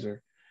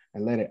freezer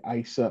and let it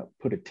ice up,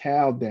 put a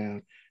towel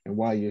down. And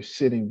while you're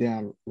sitting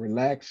down,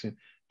 relaxing,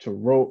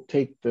 to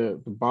take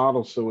the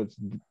bottle so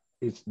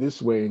it's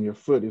this way and your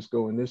foot is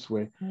going this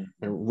way,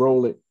 and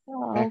roll it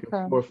back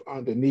and forth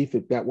underneath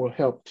it. That will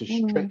help to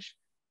stretch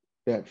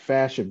that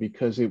fascia,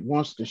 because it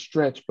wants to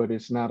stretch, but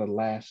it's not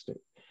elastic.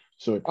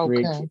 So it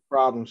creates a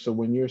problem. So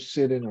when you're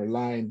sitting or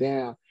lying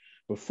down,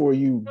 before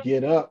you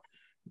get up,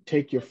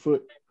 take your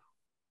foot,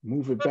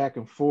 move it back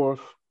and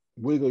forth,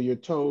 wiggle your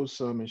toes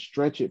some and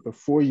stretch it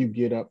before you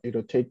get up.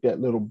 It'll take that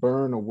little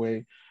burn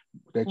away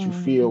that you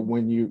feel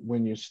when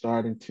you're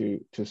starting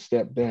to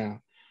step down.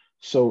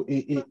 So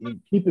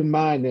keep in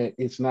mind that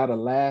it's not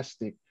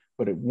elastic,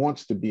 but it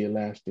wants to be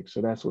elastic.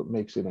 So that's what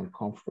makes it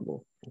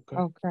uncomfortable. Okay.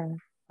 All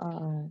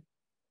right.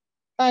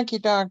 Thank you,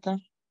 doctor.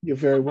 You're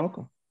very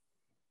welcome.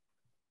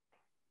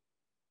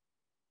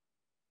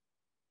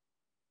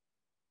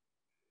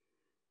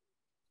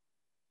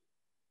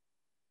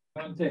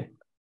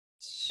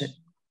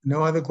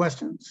 No other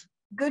questions?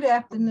 Good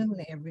afternoon,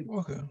 everyone.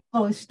 Okay.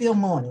 Oh, it's still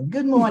morning.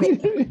 Good morning,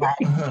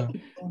 everybody.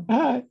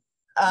 Hi.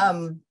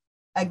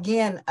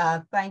 Again,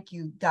 thank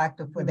you,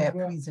 Doctor, for that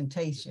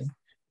presentation.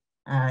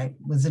 I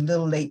was a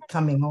little late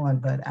coming on,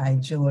 but I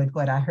enjoyed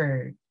what I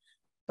heard.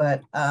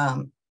 But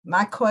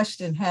my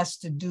question has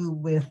to do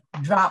with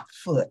drop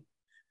foot.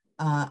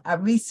 I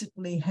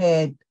recently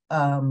had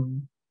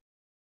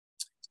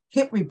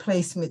hip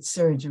replacement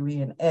surgery,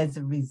 and as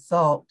a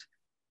result,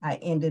 I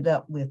ended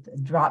up with a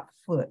drop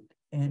foot.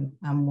 And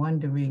I'm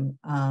wondering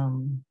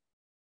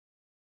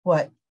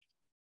what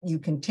you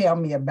can tell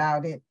me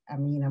about it. I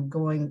mean, I'm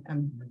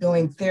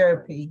doing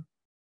therapy,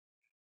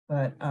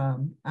 but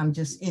I'm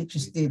just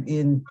interested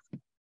in,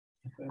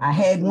 I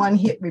had one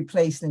hip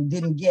replaced and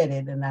didn't get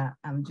it. And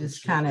I'm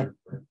just kind of,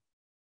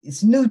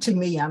 it's new to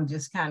me. I'm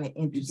just kind of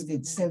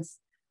interested since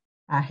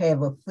I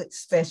have a foot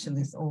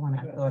specialist on,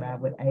 I thought I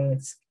would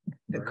ask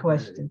the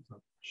question.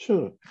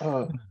 Sure.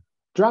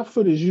 Drop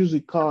foot is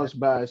usually caused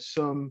by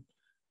some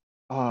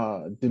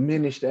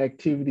diminished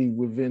activity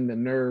within the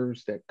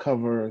nerves that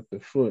cover the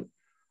foot.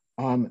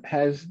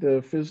 Has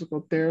the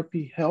physical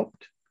therapy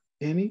helped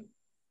any?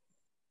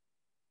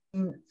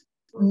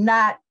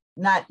 Not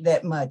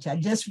that much. I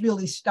just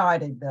really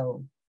started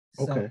though.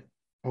 So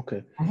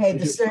Okay. I had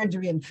the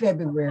surgery in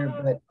February,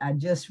 but I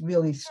just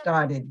really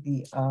started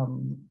the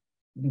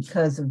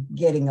because of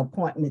getting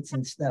appointments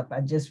and stuff. I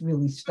just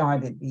really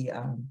started the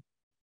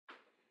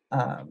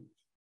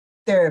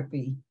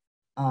therapy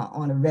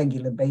on a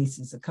regular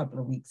basis a couple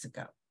of weeks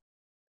ago.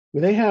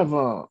 Well, they have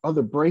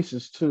other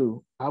braces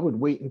too. I would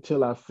wait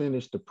until I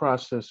finish the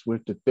process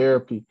with the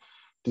therapy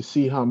to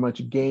see how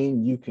much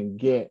gain you can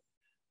get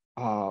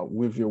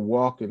with your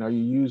walking. Are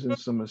you using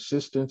some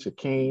assistance, a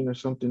cane or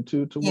something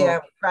too to walk? Yeah,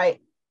 right.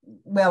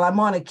 Well, I'm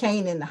on a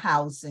cane in the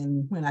house,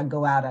 and when I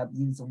go out, I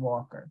use a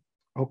walker.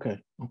 Okay.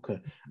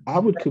 I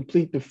would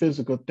complete the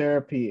physical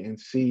therapy and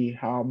see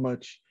how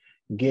much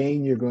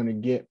gain you're going to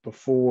get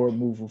before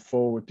moving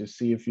forward to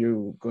see if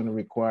you're going to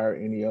require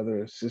any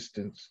other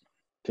assistance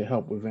to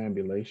help with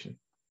ambulation.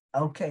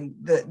 Okay,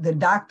 the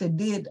doctor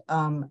did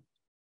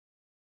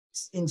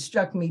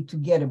instruct me to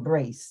get a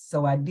brace,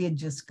 so I did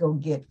just go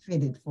get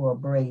fitted for a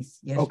brace.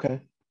 Yes. Okay.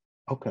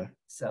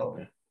 So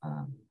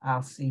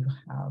I'll see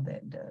how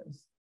that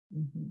does.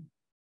 Mm-hmm.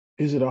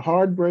 Is it a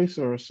hard brace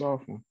or a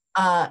soft one?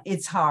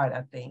 It's hard,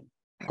 I think.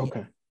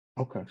 Okay.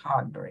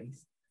 Hard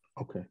brace.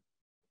 Okay.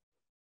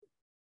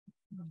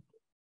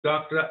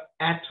 Dr.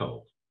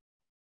 Atto.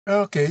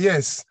 Okay,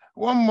 yes.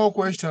 One more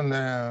question,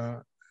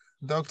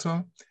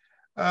 Doctor.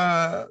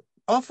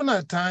 Often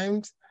at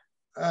times,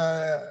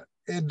 a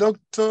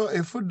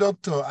foot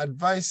doctor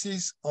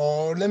advises,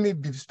 or let me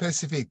be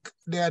specific,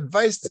 he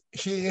advised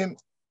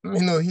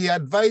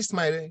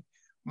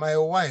my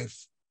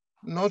wife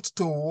not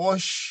to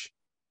wash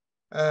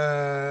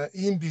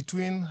in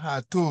between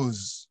her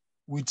toes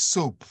with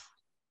soap.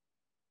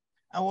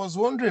 I was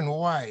wondering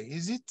why.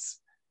 Is it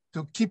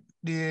to keep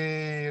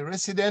the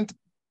resident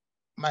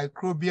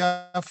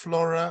microbial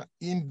flora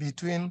in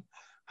between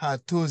her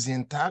toes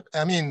intact,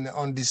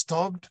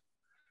 undisturbed?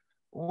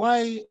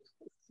 Why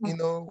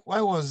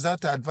was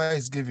that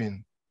advice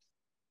given?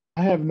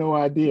 I have no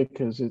idea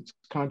because it's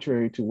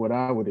contrary to what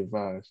I would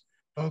advise.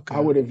 Okay. I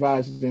would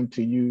advise them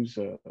to use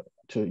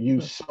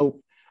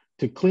soap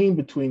to clean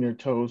between their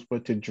toes,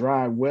 but to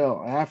dry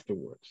well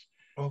afterwards,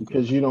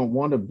 because you don't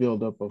want to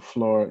build up a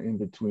flora in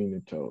between the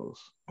toes.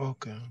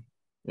 Okay.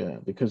 Yeah,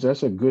 because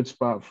that's a good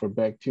spot for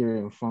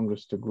bacteria and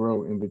fungus to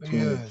grow in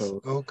between the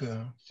toes. Okay.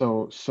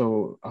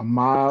 So a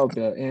mild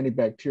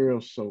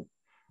antibacterial soap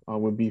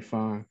would be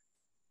fine.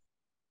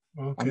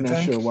 Okay, I'm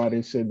not sure why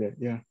they said that.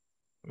 Yeah.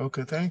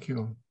 Okay, thank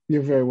you.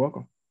 You're very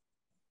welcome.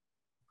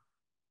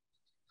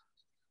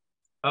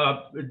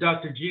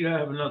 Dr. Jeter, I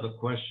have another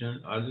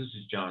question. This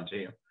is John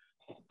Taylor.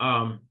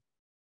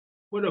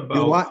 What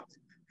about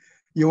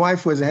your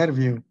wife was ahead of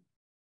you?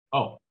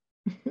 Oh,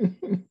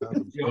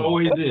 she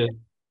always is.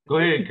 Go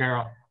ahead,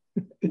 Carol.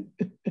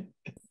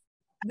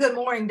 Good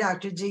morning,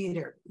 Dr.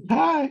 Jeter.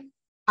 Hi.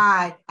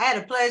 Hi. I had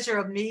a pleasure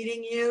of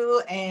meeting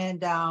you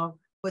and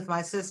with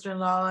my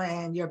sister-in-law,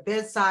 and your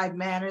bedside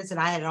manners. And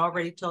I had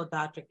already told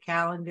Dr.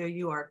 Callender,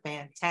 you are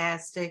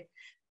fantastic.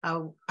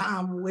 I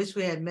wish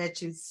we had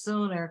met you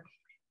sooner.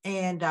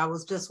 And I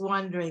was just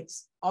wondering,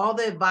 all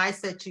the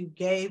advice that you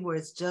gave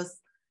was just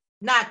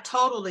not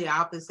totally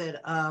opposite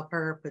of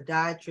her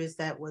podiatrist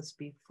that was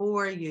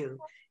before you.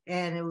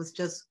 And it was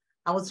just,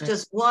 I was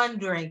just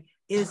wondering,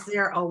 is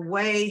there a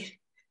way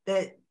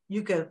that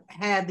you could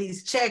have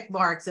these check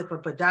marks if a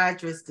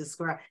podiatrist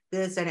described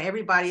this and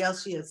everybody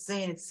else she has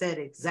seen said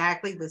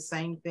exactly the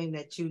same thing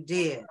that you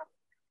did?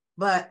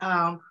 But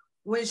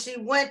when she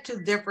went to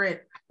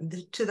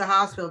the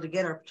hospital to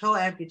get her toe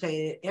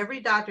amputated, every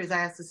doctor's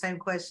asked the same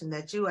question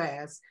that you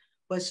asked,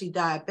 was she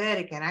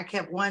diabetic? And I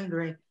kept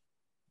wondering,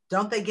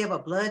 don't they give a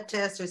blood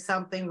test or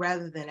something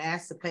rather than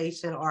ask the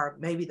patient, or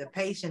maybe the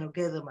patient will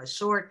give them a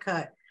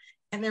shortcut?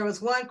 And there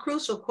was one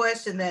crucial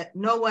question that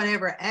no one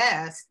ever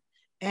asked,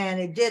 and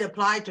it did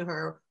apply to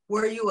her.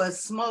 Were you a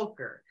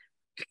smoker?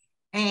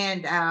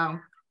 And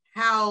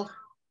how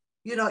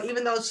you know,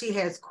 even though she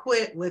has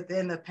quit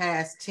within the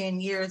past 10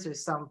 years or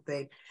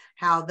something,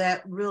 how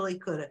that really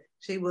could have,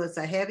 she was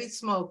a heavy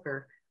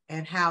smoker,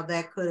 and how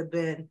that could have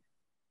been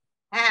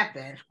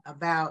happened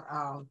about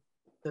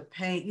the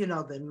pain, you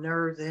know, the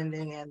nerves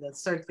ending and the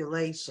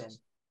circulation.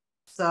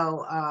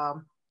 So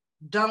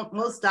don't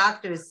most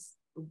doctors,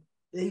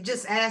 they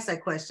just ask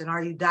that question,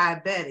 are you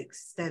diabetic,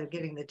 instead of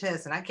giving the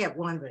test? And I kept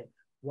wondering,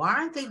 why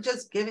aren't they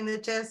just giving the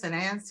test and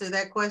answer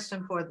that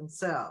question for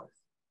themselves?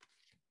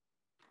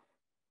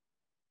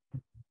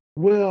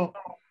 Well,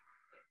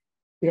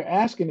 they're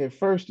asking it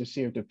first to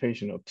see if the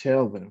patient will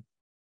tell them,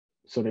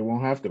 so they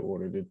won't have to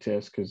order the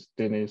test, because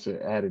then it's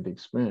an added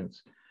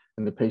expense.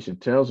 And the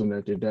patient tells them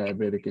that they're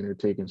diabetic and they're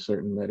taking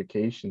certain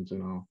medications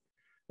and all.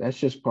 That's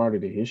just part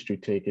of the history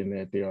taking,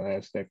 that they'll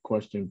ask that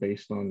question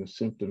based on the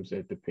symptoms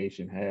that the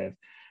patient has.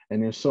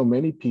 And there's so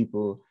many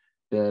people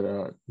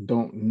that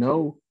don't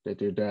know that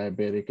they're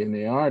diabetic and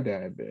they are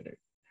diabetic.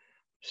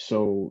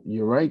 So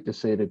you're right to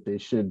say that they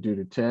should do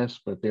the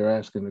test, but they're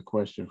asking the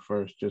question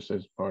first just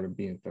as part of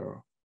being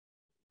thorough.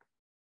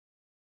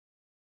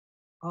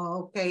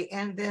 Okay,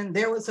 and then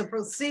there was a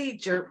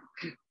procedure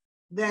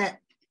that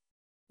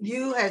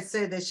you had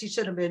said that she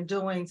should have been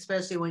doing,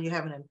 especially when you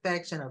have an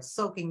infection, of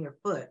soaking your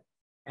foot.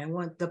 And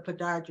when the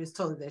podiatrist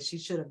told her that she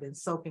should have been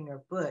soaking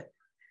her foot.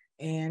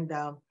 And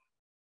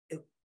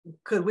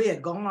could we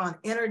have gone on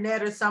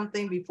internet or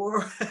something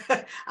before?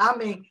 I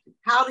mean,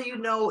 how do you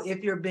know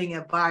if you're being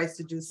advised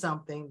to do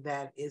something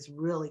that is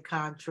really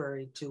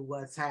contrary to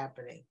what's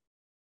happening?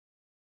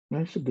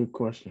 That's a good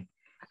question.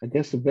 I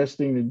guess the best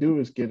thing to do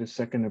is get a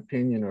second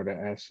opinion, or to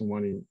ask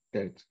someone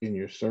that's in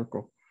your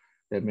circle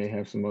that may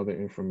have some other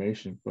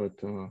information.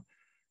 But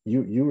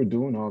you were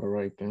doing all the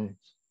right things.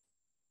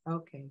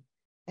 Okay.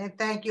 And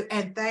thank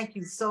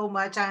you so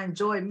much. I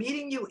enjoyed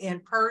meeting you in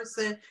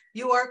person.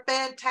 You are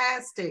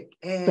fantastic.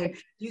 And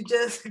you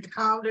just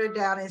calmed her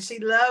down, and she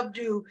loved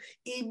you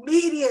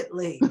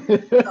immediately.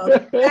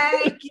 So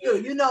thank you.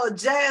 You know,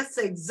 just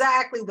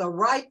exactly the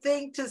right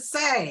thing to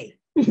say.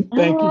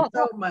 Thank you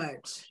so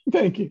much.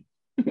 Thank you.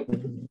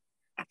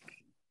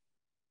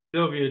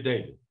 Sylvia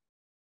Davis.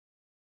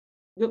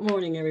 Good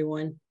morning,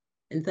 everyone.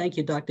 And thank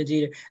you, Dr.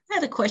 Jeter. I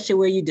had a question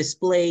where you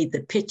displayed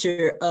the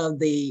picture of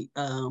the,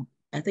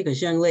 I think it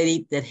was a young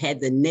lady that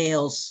had the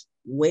nails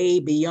way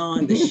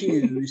beyond the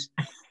shoes.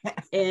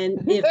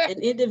 And if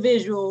an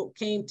individual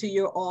came to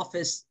your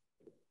office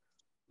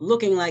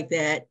looking like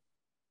that,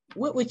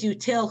 what would you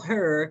tell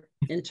her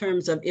in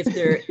terms of if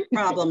there are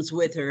problems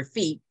with her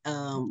feet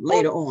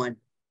later on?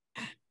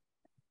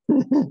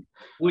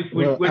 Which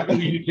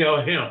would you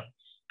tell him?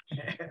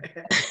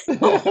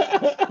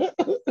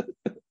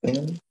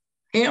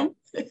 Him?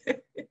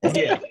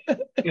 Yeah.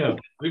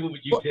 What would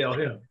you tell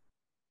him?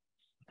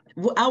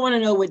 Well, I want to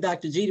know what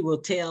Dr. Jeter will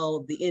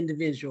tell the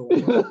individual.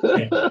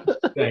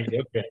 Thank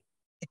you. Okay.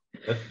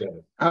 That's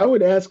better. I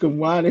would ask them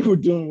why they were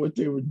doing what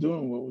they were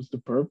doing. What was the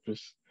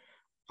purpose?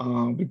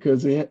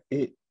 Because it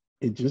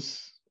just,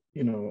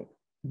 you know,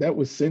 that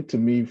was sent to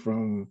me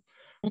from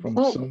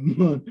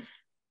someone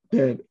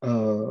that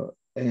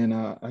and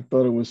I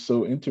thought it was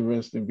so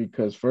interesting,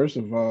 because first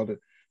of all,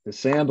 the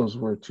sandals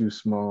were too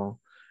small,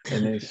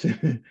 and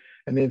then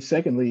and then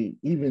secondly,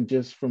 even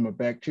just from a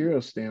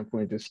bacterial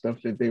standpoint, the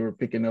stuff that they were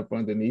picking up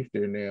underneath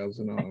their nails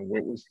and all,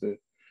 what was the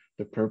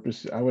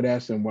purpose? I would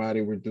ask them why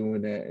they were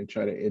doing that and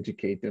try to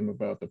educate them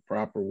about the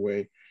proper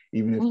way,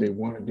 even if they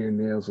wanted their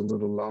nails a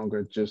little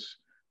longer, just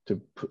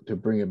to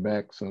bring it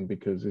back some,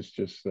 because it's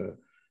just an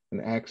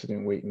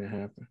accident waiting to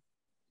happen.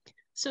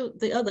 So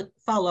the other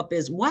follow-up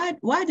is, why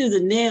do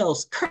the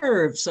nails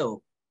curve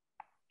so?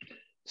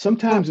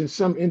 Sometimes in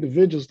some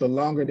individuals, the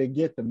longer they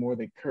get, the more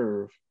they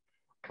curve.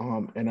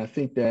 And I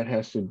think that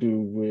has to do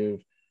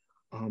with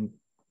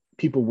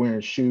people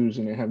wearing shoes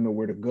and they have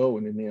nowhere to go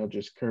and the nail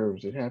just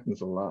curves. It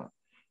happens a lot,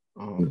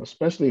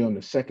 especially on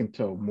the second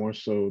toe, more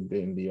so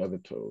than the other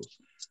toes.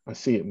 I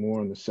see it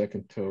more on the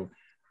second toe.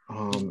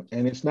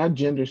 And it's not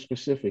gender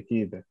specific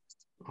either.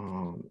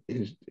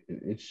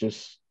 It's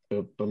just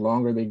the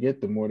longer they get,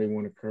 the more they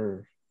want to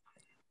curve.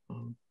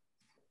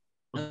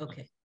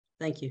 Okay,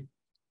 thank you.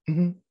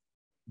 Mm-hmm.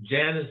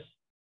 Janice?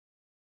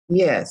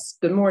 Yes,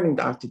 good morning,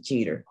 Dr.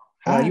 Jeter.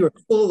 You are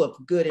full of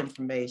good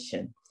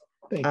information.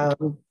 Thank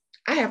you.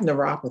 I have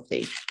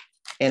neuropathy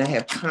and I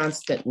have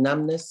constant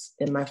numbness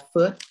in my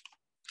foot.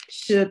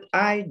 Should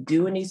I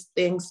do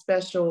anything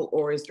special,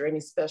 or is there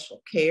any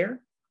special care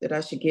that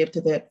I should give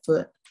to that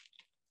foot?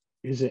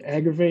 Is it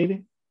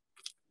aggravating?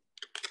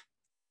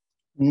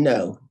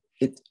 No,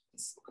 it's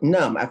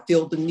numb. I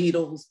feel the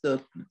needles,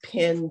 the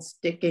pin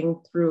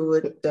sticking through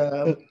it.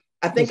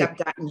 I think I've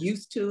gotten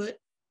used to it,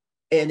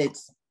 and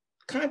it's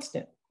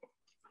constant.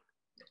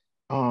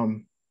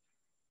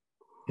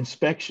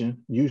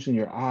 Inspection, using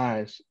your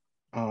eyes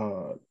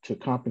to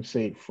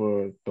compensate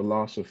for the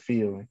loss of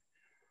feeling,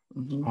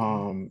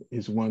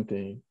 is one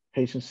thing.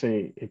 Patients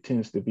say it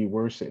tends to be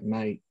worse at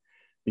night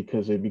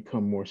because they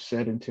become more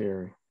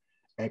sedentary.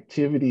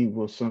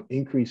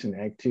 Increase in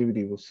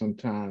activity will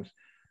sometimes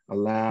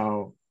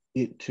allow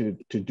it to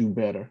do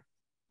better.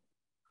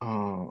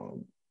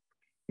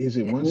 Is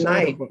it At one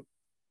side? night,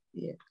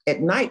 yeah.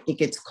 At night, it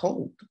gets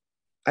cold.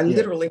 I Yeah.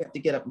 literally have to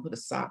get up and put a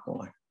sock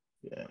on.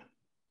 Yeah.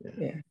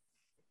 Yeah.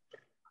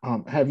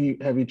 Have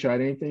you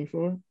tried anything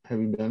for it?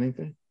 Have you done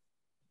anything?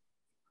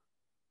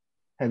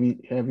 Have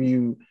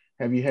you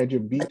had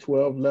your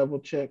B12 level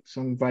checked?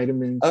 Some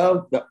vitamins?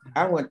 Oh,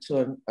 I went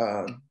to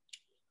a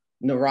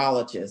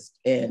neurologist,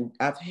 and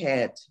I've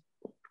had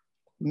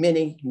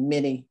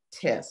many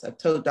tests. I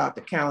told Dr.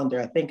 Callender,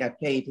 I think I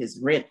paid his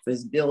rent for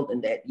his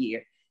building that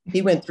year.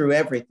 He went through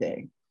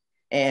everything.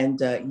 And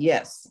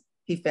yes,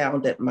 he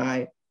found that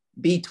my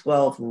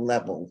B12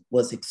 level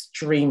was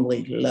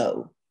extremely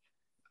low.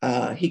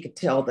 He could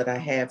tell that I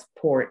have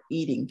poor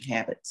eating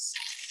habits.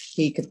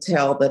 He could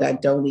tell that I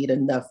don't eat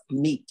enough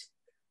meat.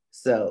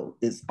 So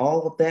is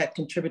all of that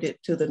contributed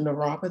to the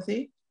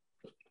neuropathy?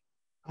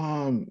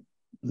 Low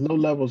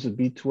levels of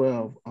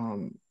B12.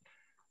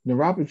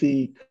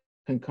 Neuropathy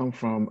can come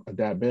from a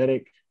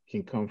diabetic,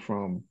 can come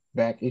from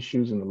back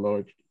issues in the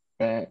lower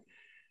back.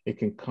 It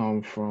can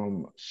come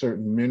from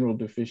certain mineral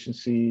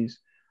deficiencies.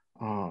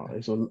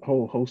 There's a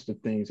whole host of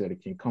things that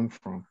it can come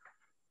from.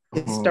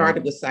 It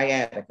started with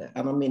sciatica.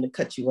 I don't mean to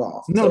cut you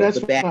off. No, so that's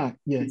the back, fine.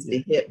 Yeah,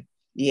 the hip,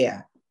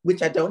 yeah,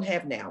 which I don't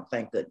have now,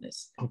 thank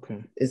goodness.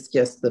 Okay. It's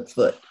just the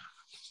foot.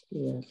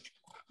 Yeah.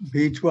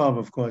 B12,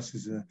 of course,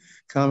 is a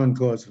common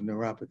cause of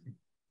neuropathy.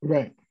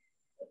 Right.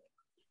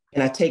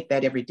 And I take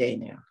that every day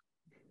now.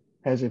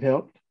 Has it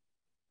helped?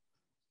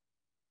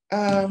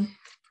 I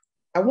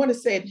want to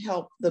say it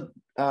helped the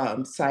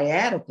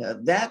sciatica.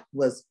 That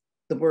was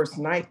the worst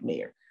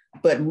nightmare,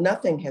 but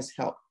nothing has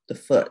helped the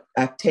foot.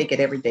 I take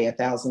it every day,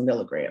 1,000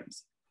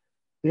 milligrams.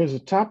 There's a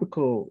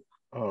topical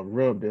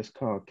rub that's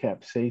called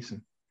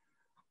capsaicin.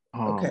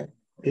 Okay.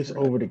 It's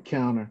over the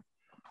counter.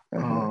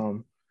 I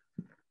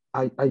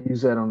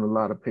use that on a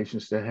lot of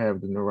patients that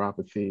have the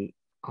neuropathy.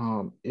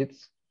 I'd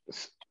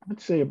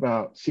say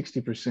about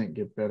 60%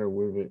 get better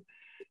with it.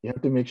 You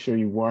have to make sure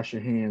you wash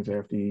your hands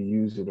after you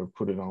use it or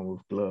put it on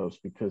with gloves,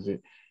 because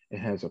it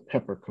has a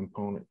pepper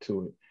component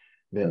to it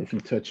that if you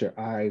touch your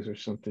eyes or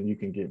something, you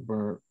can get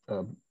burnt,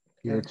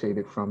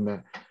 irritated from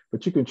that.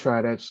 But you can try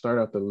that, start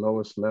at the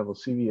lowest level.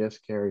 CVS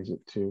carries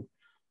it too.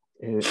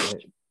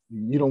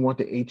 You don't want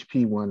the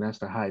HP one, that's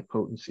the high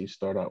potency.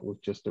 Start out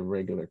with just a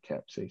regular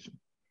capsaicin.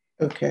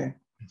 Okay.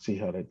 And see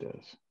how that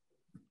does.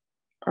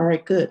 All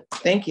right, good.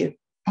 Thank you.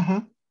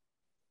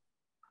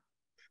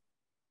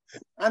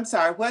 I'm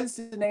sorry, what's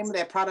the name of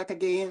that product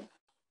again?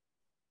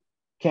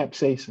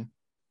 Capsaicin.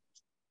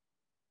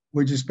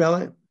 Would you spell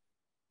it?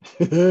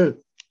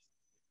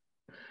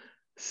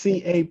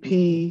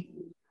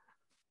 C-A-P-S-A-S-U-N.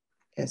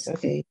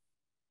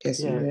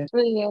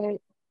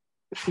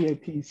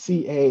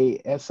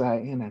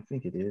 C-A-P-C-A-S-I-N, I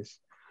think it is.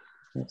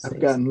 I've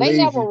gotten They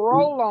lazy. have a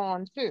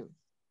roll-on too.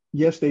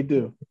 Yes, they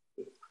do.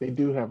 They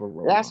do have a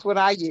roll-on. That's what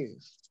I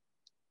use.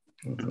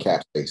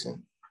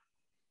 Capsaicin.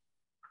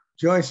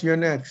 Joyce, you're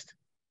next.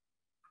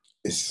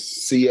 It's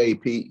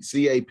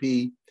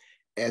C-A-P-S-A-I-C-I-N.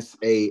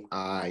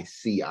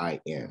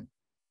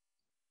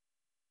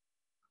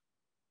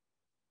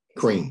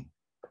 Cream.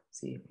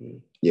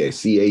 C-A-P. Yeah,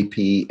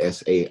 C-A-P-S-A-I-C-I-N.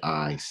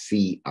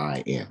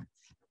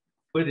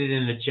 Put it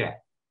in the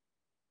chat.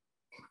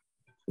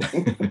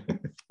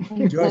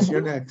 Joyce,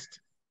 you're next.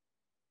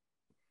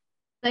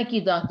 Thank you,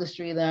 Dr.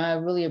 Streeter. I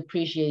really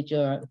appreciate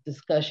your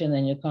discussion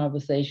and your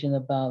conversation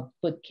about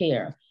foot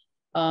care.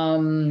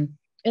 In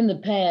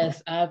the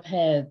past, I've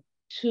had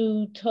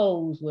 2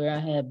 toes where I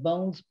had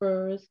bone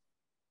spurs,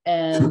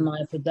 and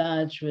my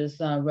podiatrist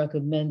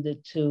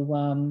recommended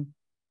to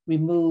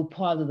remove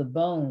part of the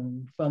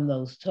bone from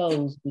those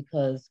toes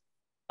because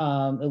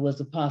it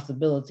was a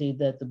possibility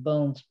that the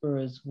bone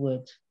spurs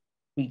would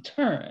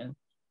return.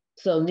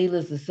 So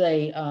needless to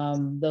say,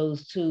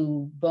 those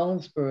 2 bone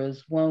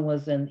spurs, one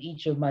was in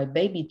each of my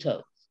baby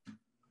toes.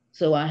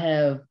 So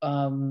I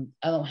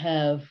don't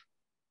have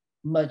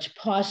much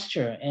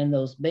posture in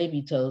those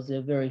baby toes.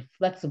 They're very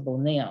flexible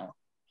now.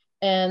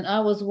 And I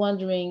was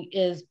wondering,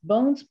 is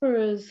bone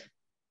spurs,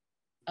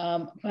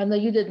 I know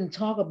you didn't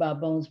talk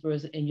about bone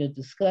spurs in your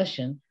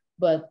discussion,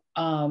 but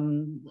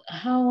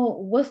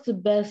what's the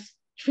best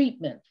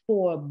treatment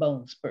for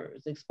bone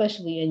spurs,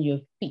 especially in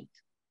your feet?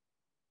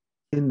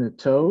 In the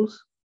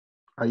toes?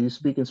 Are you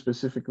speaking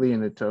specifically in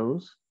the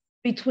toes?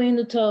 Between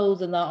the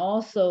toes, and I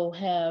also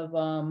have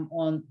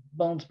on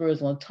bone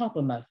spurs on top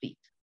of my feet.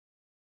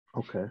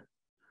 Okay.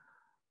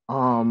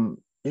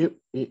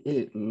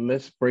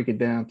 Let's break it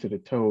down to the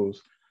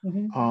toes.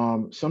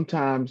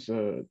 Sometimes,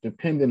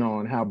 depending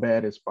on how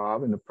bad it's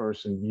bothering the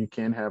person, you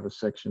can have a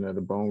section of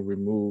the bone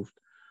removed,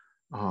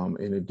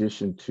 in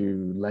addition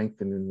to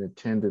lengthening the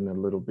tendon a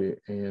little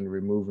bit and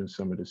removing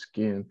some of the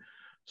skin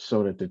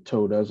so that the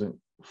toe doesn't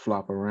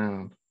flop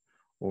around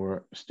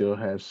or still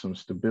has some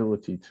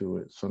stability to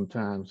it.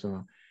 Sometimes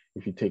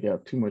if you take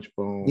out too much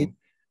bone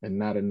and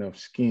not enough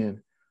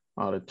skin,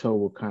 the toe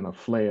will kind of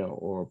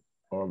flail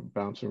or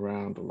bounce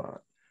around a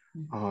lot.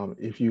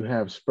 If you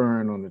have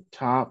spurring on the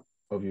top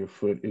of your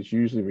foot, it's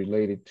usually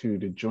related to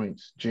the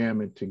joints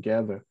jamming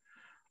together,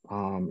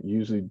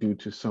 usually due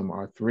to some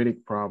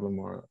arthritic problem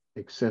or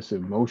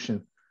excessive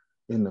motion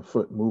in the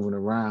foot moving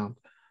around.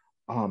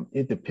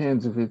 It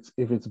depends if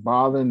it's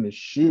bothering the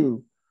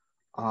shoe,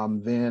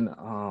 then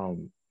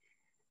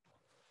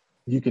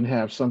you can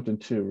have something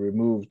to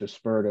remove the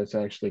spur that's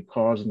actually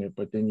causing it,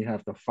 but then you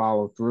have to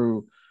follow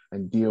through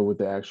and deal with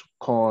the actual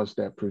cause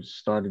that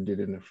started it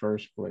in the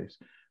first place.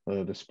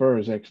 The spur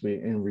is actually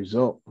an end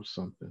result of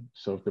something.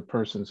 So if the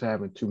person's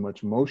having too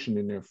much motion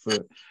in their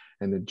foot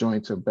and the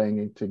joints are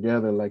banging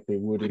together like they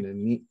would in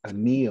a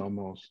knee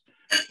almost,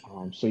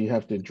 so you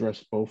have to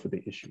address both of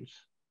the issues.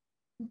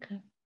 Okay.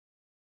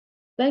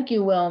 Thank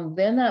you. Well,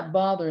 they're not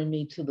bothering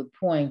me to the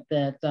point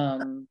that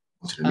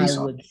I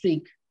would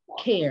seek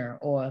care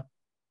or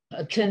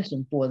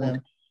attention for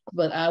them,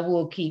 but I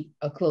will keep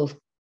a close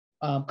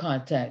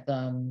contact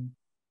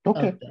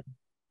okay. of them.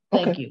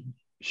 Thank you.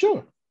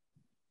 Sure.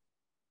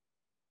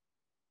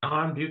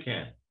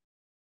 Buchanan.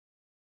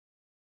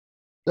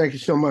 Thank you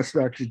so much,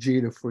 Dr.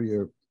 Jeter, for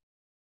your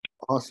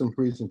awesome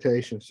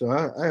presentation. So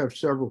I have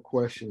several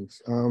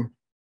questions.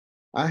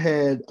 I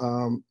had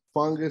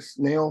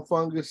nail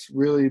fungus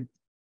really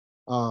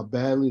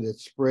badly that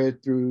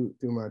spread through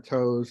my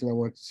toes, and I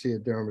went to see a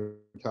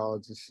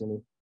dermatologist,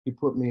 and he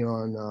put me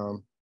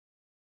on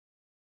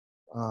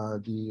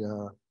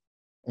the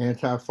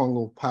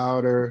antifungal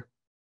powder,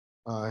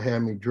 had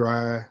me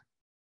dry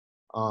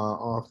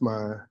off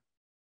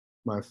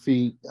my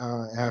feet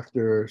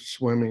after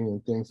swimming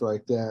and things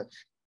like that.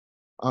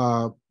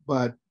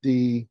 But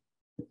the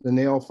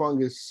nail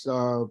fungus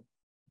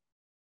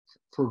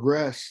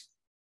progressed.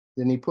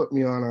 Then he put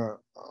me on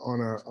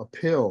a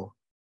pill,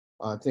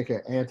 I think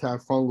an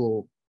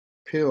antifungal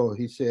pill.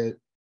 He said,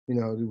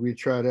 we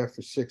tried that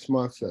for 6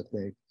 months, I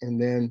think. And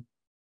then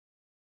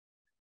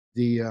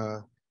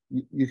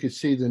you could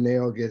see the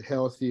nail get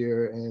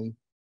healthier and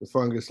the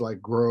fungus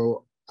like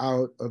grow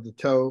out of the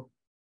toe.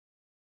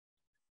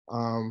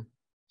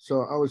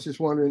 So I was just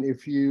wondering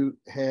if you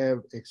have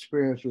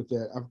experience with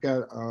that. I've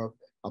got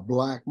a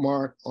black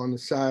mark on the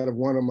side of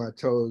one of my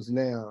toes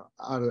now,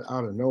 out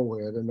of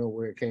nowhere. I don't know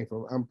where it came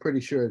from. I'm pretty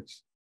sure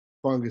it's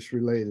fungus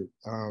related.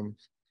 And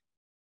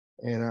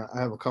I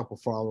have a couple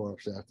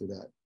follow-ups after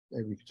that.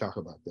 Maybe we could talk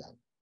about that.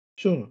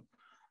 Sure.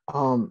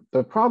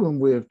 The problem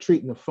with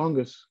treating the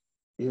fungus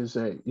is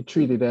that you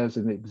treat it as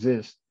it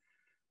exists,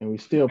 and we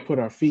still put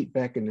our feet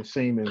back in the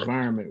same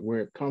environment where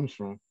it comes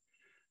from.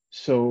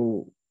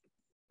 So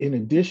in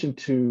addition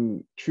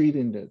to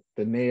treating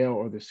the nail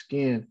or the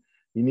skin,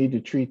 you need to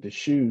treat the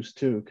shoes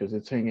too, because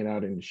it's hanging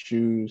out in the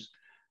shoes.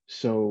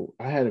 So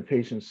I had a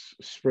patient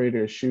spray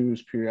their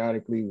shoes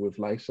periodically with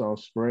Lysol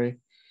spray.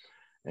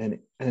 And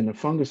the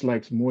fungus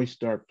likes moist,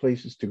 dark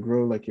places to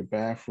grow, like your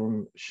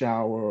bathroom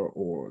shower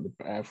or the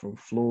bathroom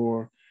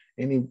floor,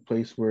 any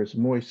place where it's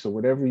moist. So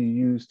whatever you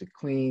use to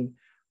clean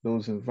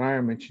those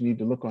environments, you need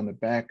to look on the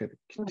back of the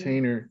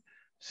container,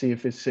 see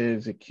if it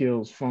says it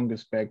kills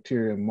fungus,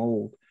 bacteria, and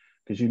mold,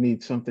 because you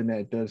need something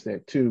that does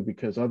that too,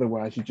 because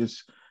otherwise you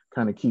just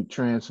kind of keep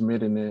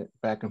transmitting it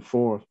back and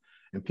forth.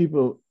 And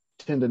people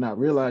tend to not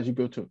realize, you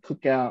go to a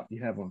cookout,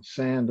 you have on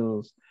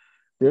sandals,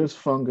 there's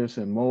fungus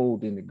and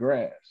mold in the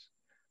grass.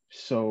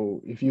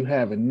 So if you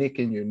have a nick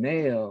in your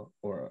nail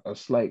or a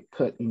slight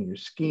cut in your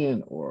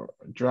skin or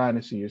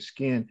dryness in your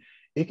skin,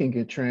 it can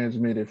get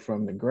transmitted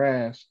from the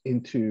grass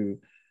into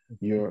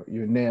your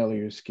nail or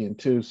your skin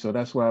too. So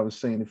that's why I was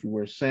saying, if you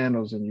wear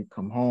sandals and you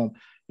come home,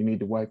 you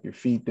need to wipe your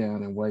feet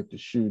down and wipe the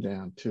shoe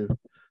down too.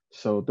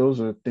 So those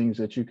are things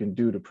that you can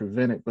do to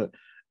prevent it. But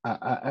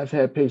I've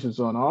had patients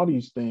on all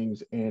these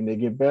things and they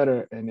get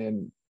better, and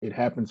then it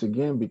happens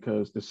again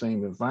because the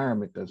same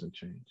environment doesn't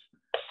change.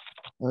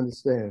 I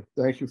understand.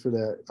 Thank you for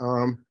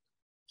that.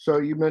 So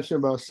you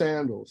mentioned about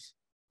sandals.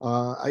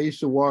 I used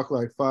to walk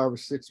like 5 or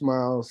 6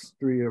 miles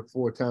 3 or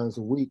 4 times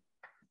a week.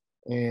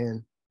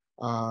 And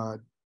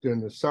during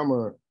the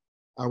summer,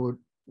 I would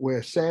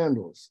wear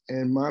sandals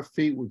and my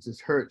feet would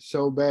just hurt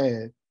so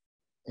bad.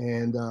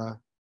 And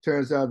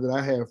turns out that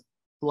I have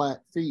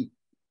flat feet.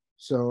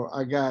 So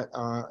I got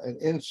an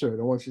insert.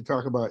 I want you to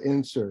talk about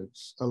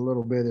inserts a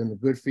little bit in the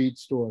Good Feet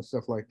store and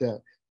stuff like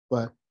that.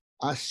 But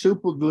I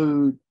super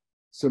glued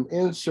some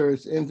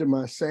inserts into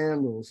my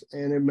sandals,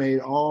 and it made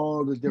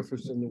all the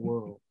difference in the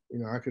world.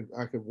 I could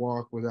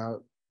walk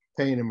without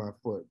pain in my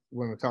foot. You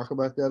want to talk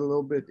about that a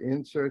little bit? The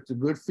inserts, the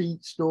Good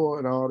Feet store,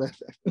 and all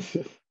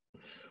that.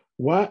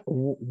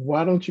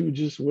 Why don't you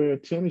just wear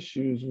tennis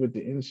shoes with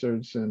the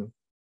inserts in them,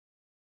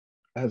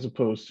 as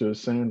opposed to a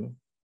sandal?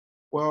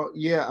 Well,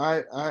 yeah,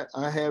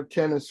 I have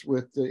tennis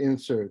with the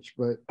inserts,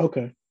 but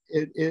okay,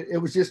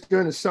 it was just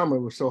during the summer.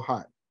 It was so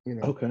hot.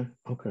 Okay.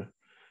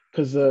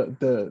 Because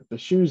the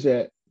shoes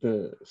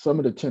some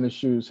of the tennis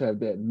shoes have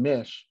that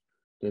mesh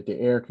that the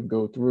air can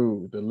go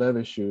through. The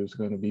leather shoe is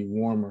going to be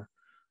warmer.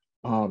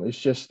 It's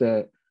just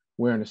that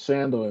wearing a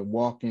sandal and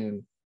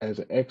walking as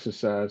an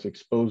exercise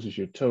exposes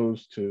your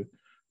toes to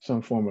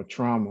some form of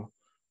trauma,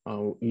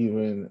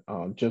 even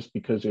just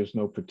because there's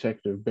no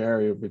protective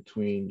barrier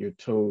between your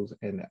toes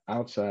and the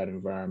outside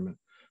environment.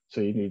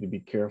 So you need to be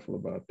careful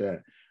about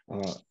that.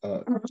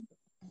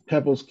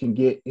 Pebbles can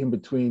get in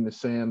between the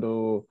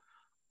sandal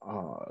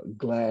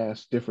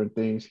glass, different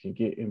things can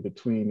get in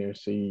between there.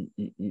 So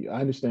I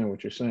understand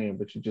what you're saying,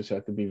 but you just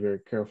have to be very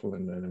careful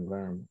in that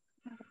environment.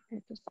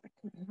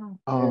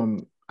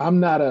 I'm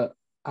not a,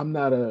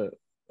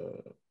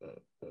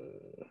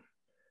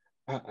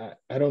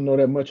 I don't know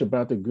that much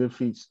about the Good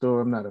Feet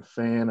store. I'm not a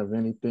fan of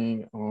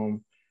anything.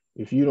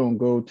 If you don't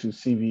go to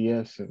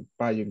CVS and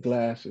buy your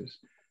glasses,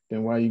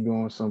 then why are you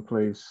going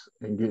someplace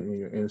and getting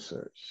your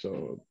inserts?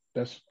 So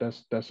that's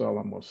all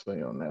I'm gonna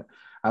say on that.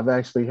 I've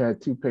actually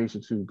had 2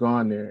 patients who've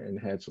gone there and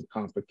had some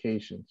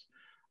complications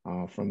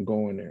from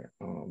going there.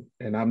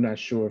 And I'm not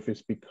sure if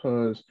it's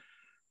because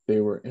they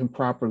were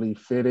improperly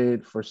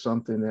fitted for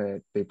something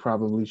that they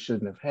probably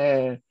shouldn't have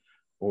had,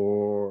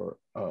 or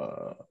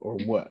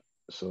what.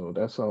 So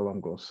that's all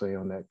I'm gonna say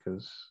on that,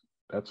 because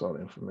that's all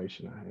the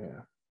information I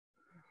have.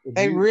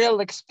 They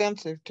real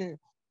expensive too.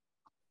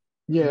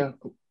 Yeah,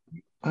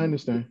 I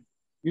understand.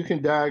 You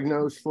can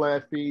diagnose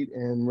flat feet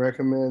and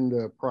recommend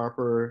a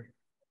proper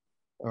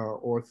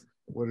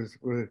what is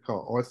it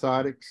called,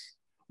 orthotics?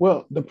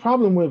 Well, the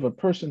problem with a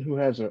person who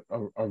has a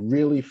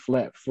really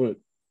flat foot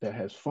that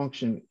has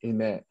function in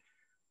that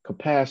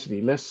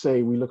capacity, let's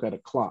say we look at a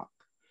clock.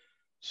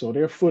 So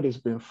their foot has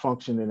been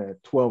functioning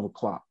at 12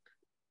 o'clock,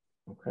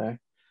 okay?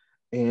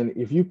 And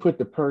if you put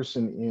the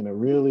person in a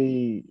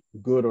really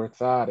good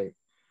orthotic,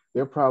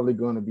 they're probably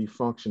going to be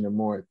functioning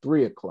more at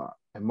 3 o'clock.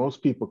 And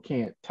most people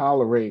can't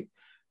tolerate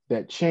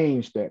that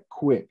change that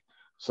quick.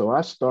 So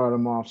I start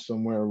them off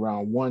somewhere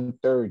around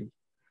 1:30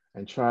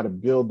 and try to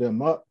build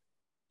them up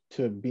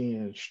to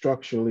being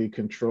structurally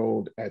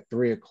controlled at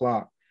 3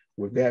 o'clock,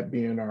 with that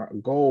being our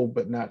goal,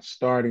 but not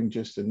starting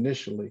just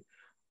initially,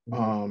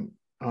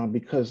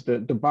 because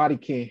the body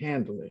can't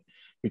handle it.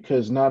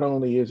 Because not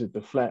only is it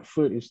the flat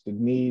foot, it's the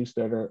knees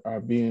that are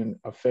being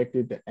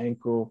affected, the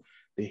ankle,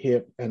 the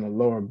hip, and the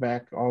lower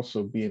back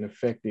also being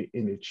affected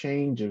in the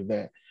change of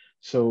that.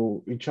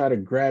 So we try to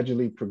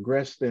gradually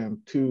progress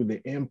them to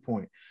the end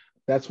point.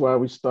 That's why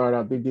we start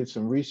out, they did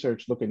some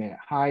research looking at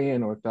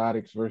high-end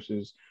orthotics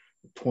versus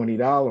 $20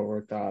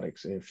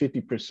 orthotics, and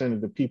 50%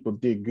 of the people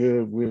did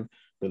good with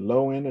the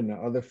low end, and the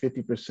other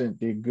 50%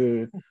 did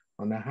good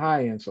on the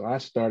high end. So I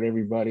start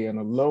everybody on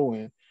the low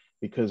end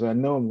because I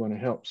know I'm going to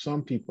help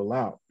some people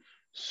out.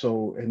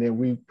 So, and then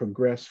we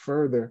progress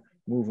further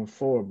moving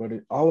forward, but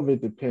all of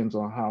it depends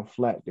on how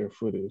flat their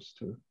foot is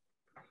too.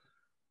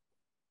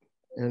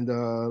 And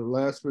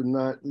last but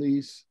not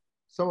least,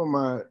 some of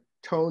my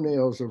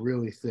toenails are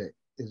really thick.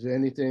 Is there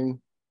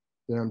anything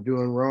that I'm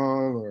doing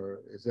wrong, or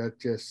is that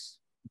just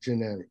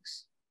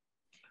genetics?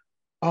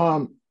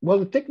 Well,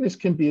 the thickness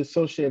can be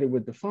associated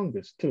with the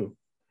fungus too.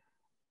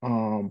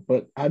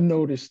 But I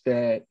noticed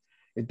that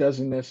it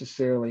doesn't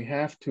necessarily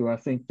have to. I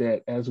think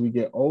that as we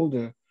get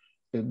older,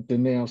 the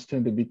nails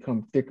tend to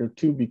become thicker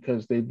too,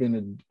 because they've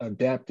been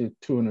adapted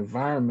to an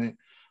environment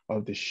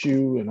of the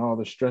shoe and all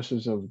the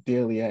stresses of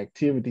daily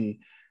activity,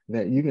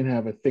 that you can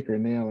have a thicker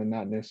nail and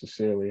not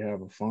necessarily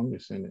have a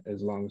fungus in it,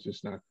 as long as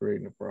it's not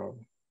creating a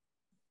problem.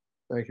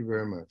 Thank you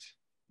very much.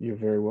 You're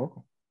very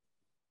welcome.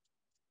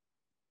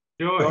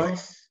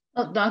 Joyce.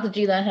 Oh, Dr.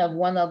 Jeter, I have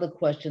one other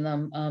question.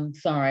 I'm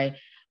sorry.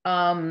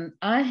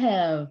 I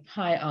have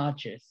high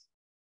arches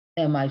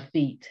in my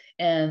feet,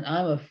 and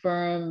I'm a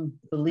firm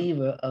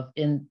believer of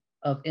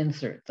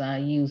inserts. I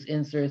use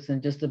inserts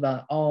in just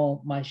about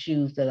all my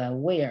shoes that I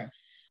wear,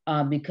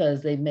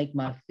 because they make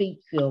my feet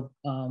feel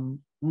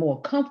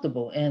more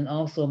comfortable, and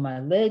also my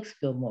legs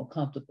feel more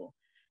comfortable.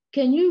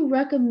 Can you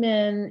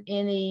recommend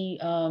any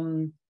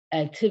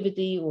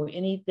activity or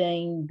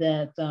anything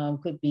that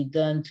could be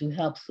done to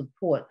help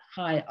support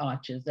high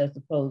arches as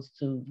opposed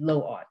to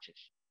low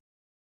arches?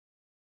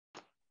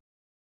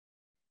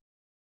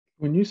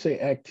 When you say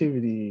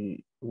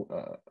activity,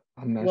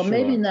 I'm not sure. Well,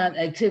 maybe not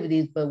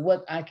activities, but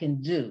what I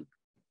can do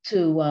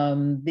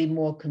to be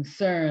more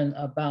concerned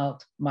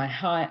about my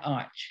high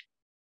arch.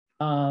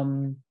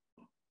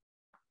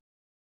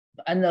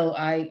 I know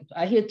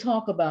I hear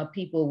talk about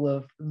people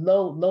with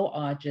low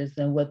arches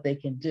and what they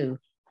can do,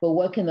 but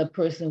what can a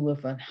person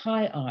with a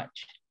high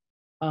arch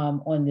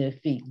on their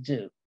feet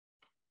do?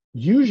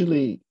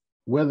 Usually,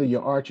 whether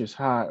your arch is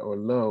high or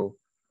low,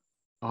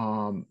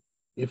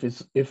 if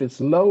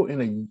it's low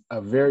in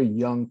a very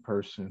young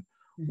person,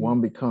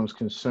 one becomes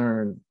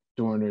concerned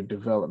during their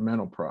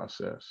developmental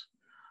process.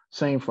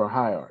 Same for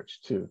high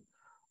arch too.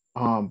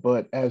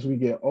 But as we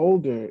get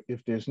older,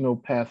 if there's no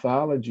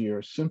pathology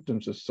or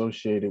symptoms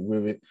associated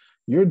with it,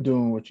 you're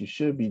doing what you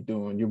should be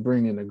doing. You're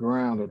bringing the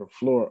ground or the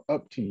floor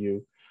up to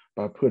you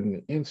by putting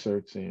the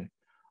inserts in.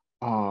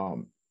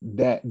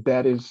 That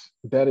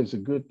is a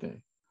good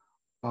thing.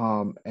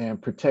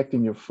 And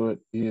protecting your foot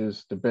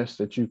is the best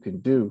that you can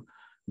do.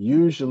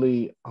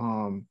 Usually,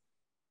 a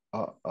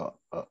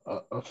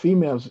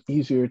female is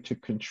easier to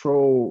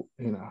control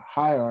in a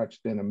high arch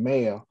than a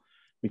male,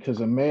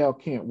 because a male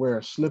can't wear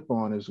a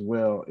slip-on as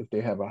well. If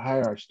they have a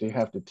high arch, they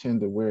have to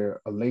tend to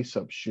wear a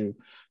lace-up shoe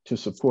to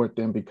support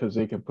them, because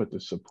they can put the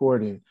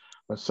support in.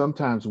 But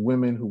sometimes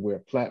women who wear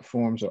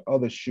platforms or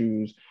other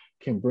shoes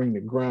can bring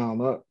the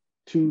ground up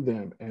to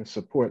them and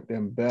support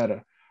them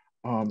better.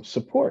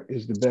 support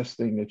is the best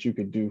thing that you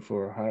could do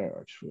for a high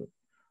arch foot,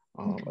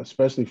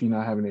 especially if you're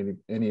not having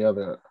any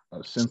other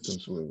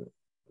symptoms with it.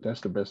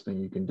 That's the best thing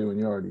you can do, and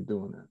you're already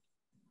doing that.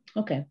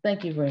 Okay,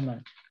 thank you very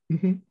much.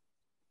 Mm-hmm.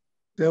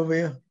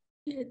 Sylvia?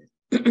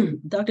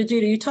 Dr.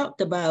 Jeter, you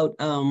talked about,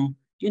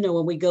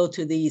 when we go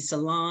to these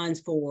salons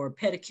for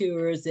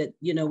pedicures that,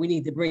 we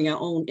need to bring our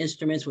own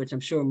instruments, which I'm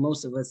sure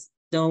most of us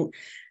don't.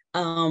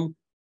 Can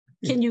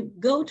you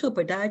go to a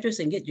podiatrist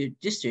and get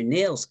your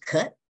nails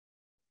cut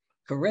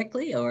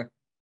correctly, or?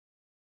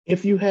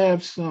 If you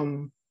have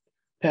some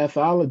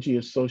pathology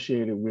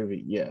associated with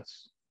it,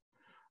 yes.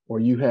 Or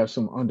you have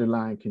some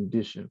underlying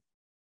condition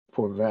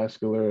for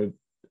vascular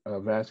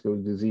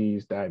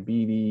disease,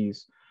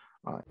 diabetes.